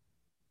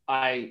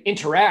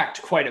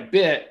interact quite a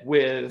bit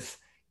with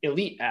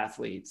elite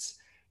athletes.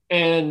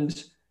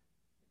 And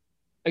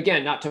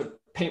again, not to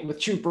paint with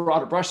too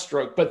broad a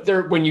brushstroke, but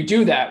when you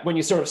do that, when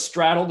you sort of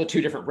straddle the two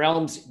different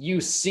realms,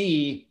 you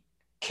see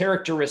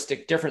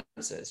characteristic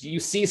differences. You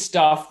see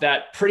stuff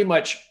that pretty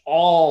much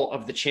all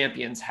of the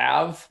champions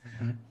have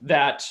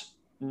that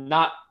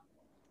not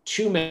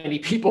too many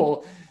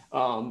people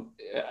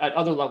at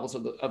other levels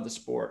of the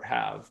sport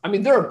have. I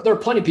mean, there are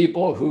plenty of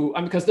people who,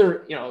 because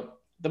they're,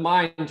 the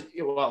mind,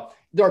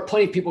 there are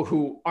plenty of people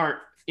who aren't,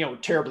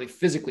 terribly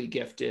physically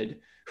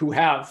gifted who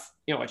have,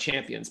 a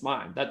champion's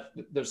mind. That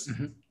there's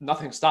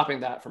nothing stopping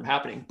that from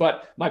happening.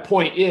 But my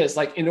point is,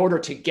 like, in order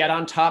to get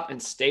on top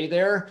and stay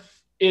there,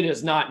 it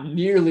is not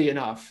nearly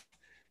enough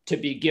to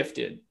be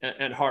gifted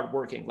and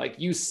hardworking. Like,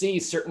 you see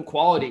certain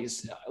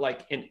qualities,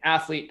 like in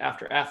athlete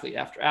after athlete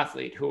after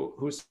athlete,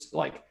 who's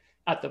like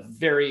in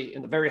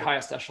the very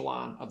highest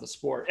echelon of the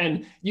sport.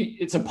 And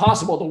it's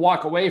impossible to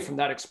walk away from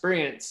that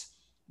experience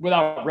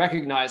without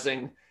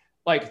recognizing,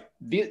 like,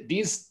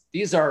 these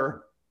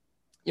are,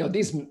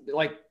 these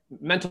like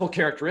mental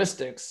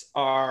characteristics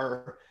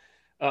are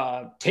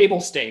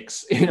table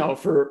stakes,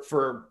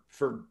 for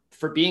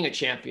being a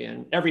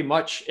champion, every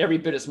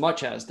bit as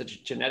much as the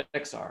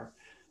genetics are.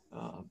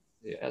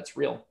 It's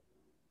real.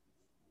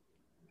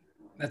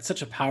 That's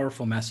such a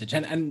powerful message.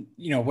 And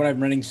what I've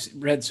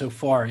read so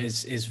far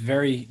is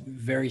very,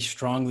 very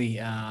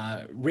strongly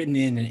written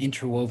in and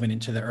interwoven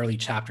into the early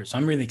chapters. So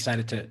I'm really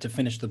excited to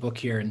finish the book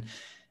here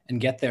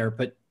and get there.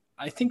 But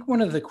I think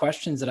one of the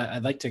questions that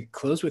I'd like to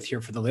close with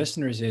here for the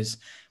listeners is,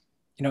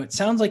 it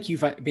sounds like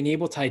you've been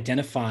able to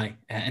identify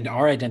and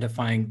are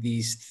identifying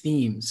these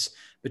themes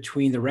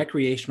between the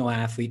recreational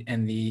athlete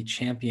and the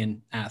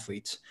champion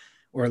athletes,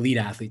 or elite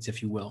athletes,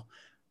 if you will.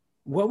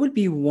 What would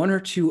be one or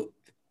two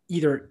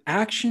either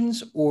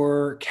actions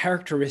or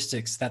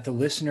characteristics that the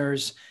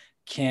listeners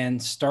can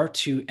start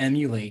to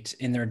emulate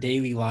in their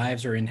daily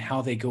lives or in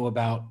how they go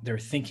about their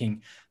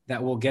thinking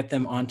that will get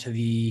them onto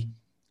the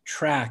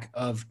track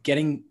of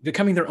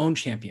becoming their own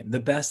champion, the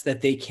best that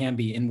they can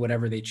be in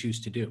whatever they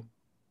choose to do?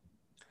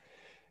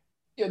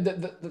 Yeah,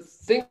 the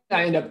thing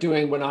I end up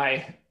doing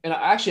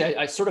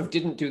I sort of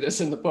didn't do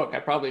this in the book, I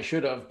probably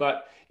should have,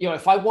 but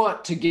if I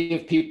want to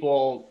give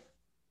people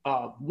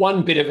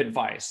one bit of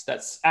advice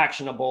that's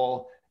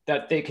actionable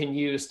that they can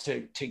use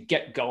to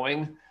get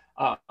going,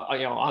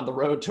 on the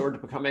road toward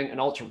becoming an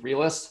ultra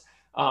realist,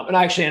 and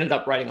I actually ended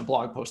up writing a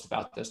blog post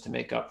about this to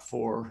make up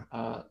for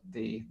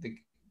the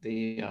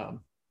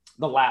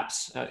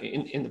lapse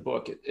in the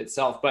book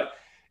itself, but.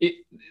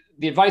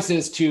 The advice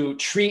is to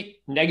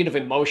treat negative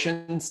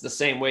emotions the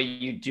same way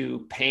you do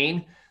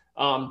pain.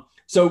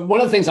 So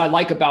one of the things I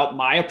like about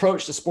my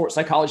approach to sports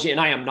psychology, and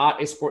I am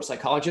not a sports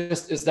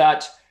psychologist, is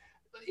that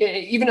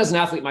even as an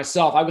athlete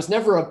myself, I was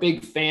never a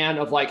big fan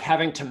of like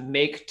having to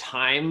make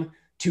time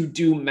to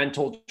do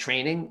mental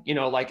training,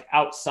 like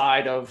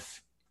outside of,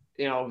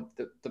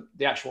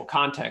 the actual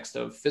context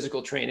of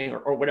physical training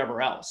or whatever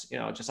else,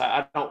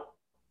 I don't,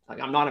 like,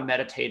 I'm not a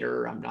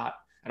meditator.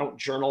 I don't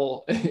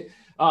journal.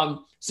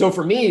 So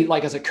for me,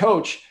 like as a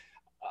coach,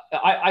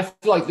 I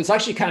feel like there's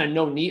actually kind of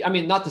no need. I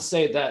mean, not to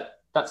say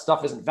that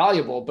stuff isn't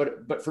valuable,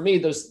 but for me,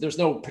 there's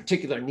no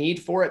particular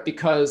need for it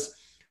because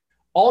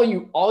all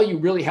you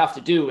really have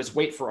to do is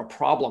wait for a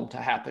problem to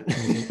happen.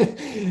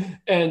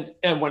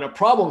 and when a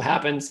problem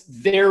happens,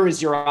 there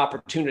is your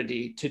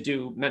opportunity to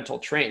do mental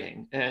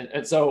training.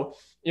 And so,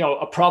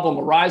 a problem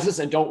arises,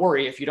 and don't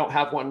worry, if you don't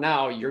have one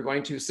now, you're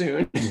going to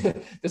soon.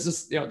 This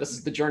is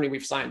the journey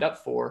we've signed up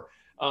for.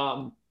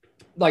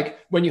 Like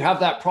when you have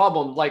that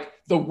problem, like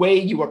the way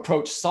you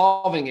approach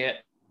solving it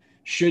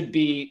should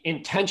be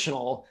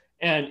intentional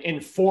and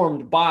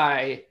informed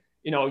by,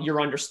 your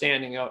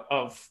understanding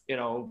of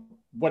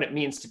what it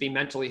means to be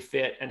mentally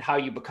fit and how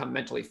you become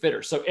mentally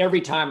fitter. So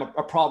every time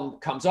a problem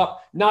comes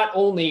up, not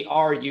only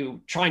are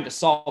you trying to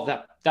solve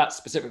that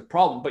specific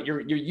problem, but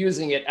you're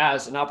using it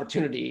as an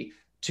opportunity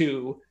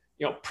to,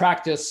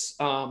 practice,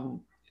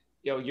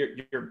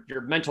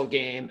 your mental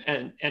game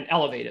and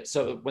elevate it.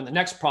 So when the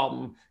next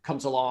problem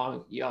comes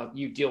along,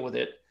 you deal with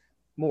it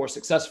more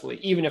successfully,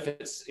 even if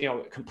it's,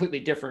 completely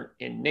different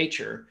in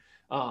nature.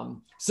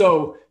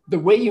 So the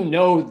way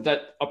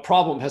that a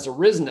problem has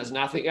arisen as an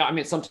athlete,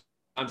 sometimes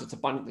it's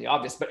abundantly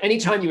obvious, but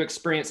anytime you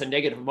experience a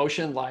negative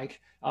emotion like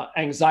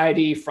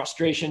anxiety,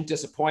 frustration,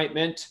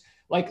 disappointment,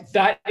 like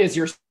that is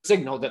your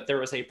signal that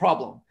there is a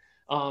problem.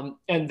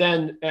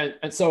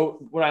 And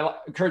so what I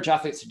encourage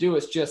athletes to do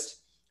is just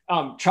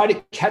try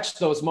to catch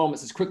those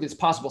moments as quickly as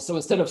possible. So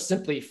instead of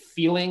simply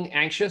feeling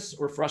anxious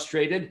or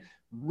frustrated,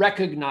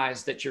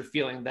 recognize that you're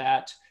feeling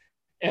that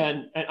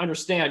and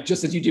understand,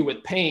 just as you do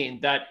with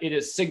pain, that it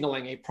is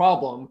signaling a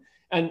problem.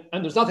 And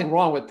there's nothing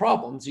wrong with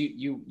problems.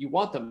 You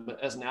want them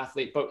as an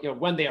athlete, but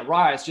when they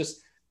arise,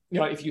 just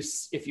if you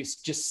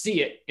just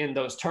see it in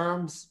those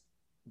terms,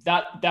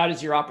 that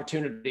is your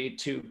opportunity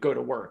to go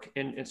to work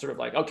and sort of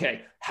like,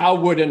 okay, how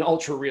would an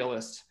ultra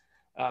realist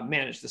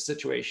manage the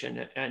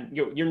situation? And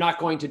you're not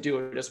going to do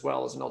it as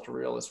well as an ultra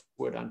realist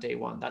would on day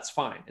one. That's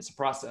fine. It's a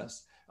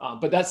process.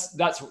 But that's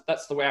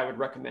the way I would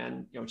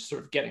recommend, just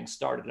sort of getting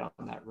started on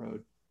that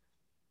road.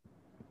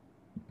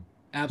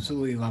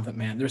 Absolutely love it,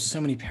 man. There's so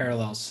many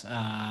parallels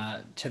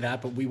to that,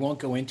 but we won't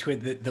go into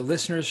it. The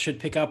listeners should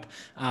pick up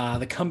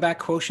the Comeback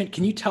Quotient.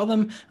 Can you tell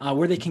them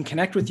where they can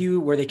connect with you,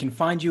 where they can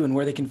find you, and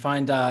where they can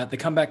find the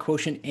Comeback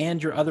Quotient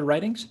and your other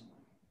writings?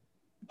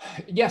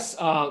 Yes.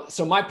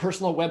 So my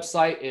personal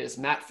website is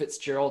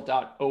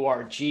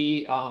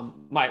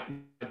mattfitzgerald.org. My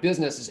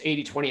business is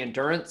 80/20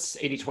 Endurance,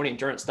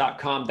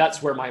 80/20endurance.com.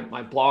 That's where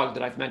my blog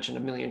that I've mentioned a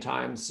million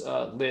times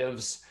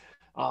lives.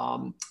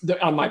 On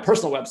my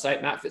personal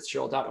website,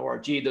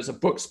 mattfitzgerald.org, there's a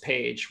books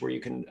page where you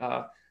can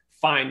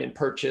find and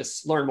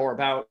purchase, learn more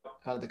about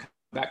the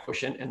Comeback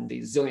Quotient and the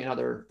zillion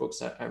other books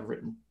that I've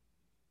written.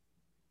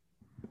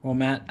 Well,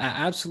 Matt, I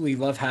absolutely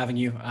love having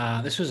you.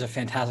 This was a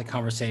fantastic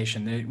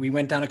conversation. We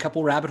went down a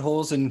couple rabbit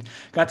holes and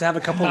got to have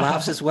a couple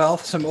laughs as well,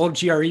 some old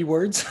GRE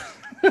words.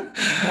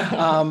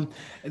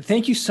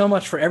 Thank you so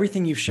much for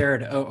everything you've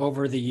shared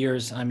over the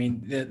years. I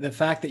mean, the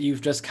fact that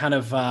you've just kind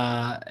of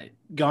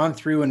gone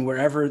through and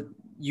wherever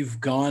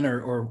you've gone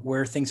or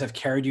where things have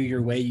carried you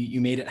your way,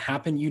 you made it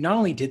happen. You not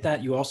only did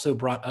that, you also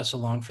brought us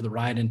along for the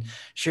ride and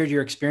shared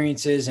your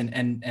experiences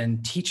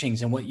and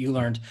teachings and what you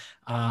learned.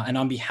 And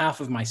on behalf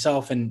of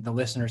myself and the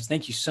listeners,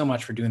 thank you so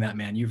much for doing that,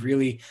 man. You've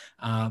really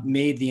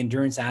made the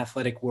endurance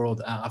athletic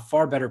world a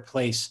far better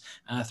place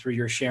through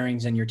your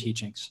sharings and your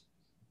teachings.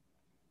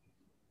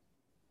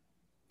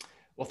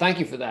 Well, thank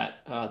you for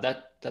that.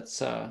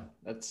 That's a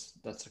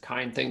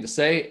kind thing to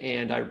say,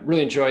 and I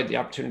really enjoyed the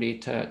opportunity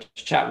to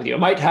chat with you. I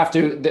might have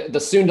to the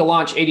soon to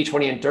launch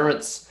 80/20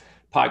 Endurance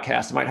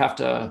podcast. I might have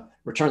to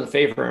return the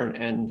favor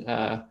and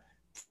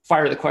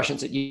fire the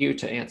questions at you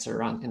to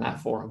answer in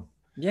that forum.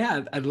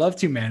 Yeah, I'd love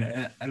to,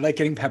 man. I like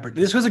getting peppered.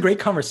 This was a great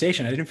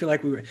conversation. I didn't feel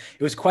like it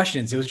was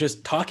questions. It was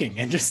just talking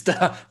and just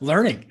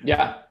learning.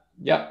 Yeah.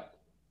 Yep.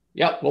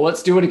 Well,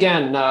 let's do it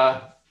again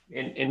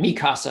in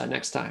Mikasa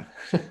next time.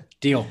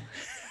 Deal.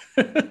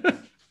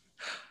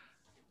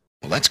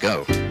 Let's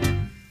go.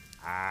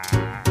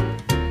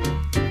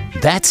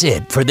 That's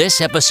it for this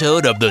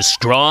episode of the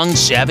Strong,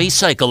 Savvy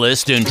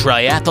Cyclist and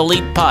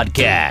Triathlete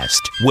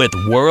Podcast with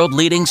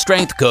world-leading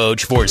strength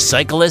coach for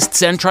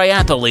cyclists and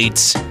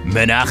triathletes,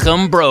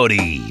 Menachem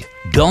Brodie.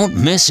 Don't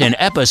miss an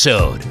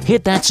episode.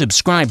 Hit that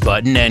subscribe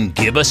button and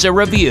give us a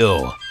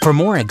review. For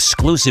more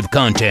exclusive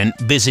content,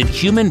 visit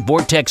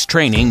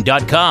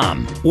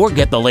humanvortextraining.com or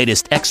get the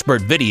latest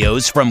expert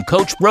videos from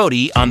Coach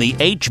Brodie on the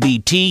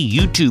HVT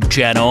YouTube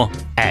channel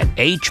at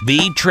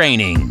HV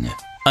Training.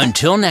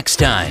 Until next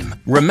time,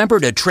 remember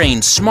to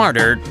train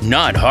smarter,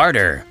 not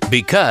harder,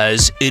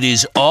 because it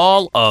is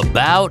all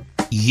about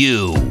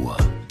you.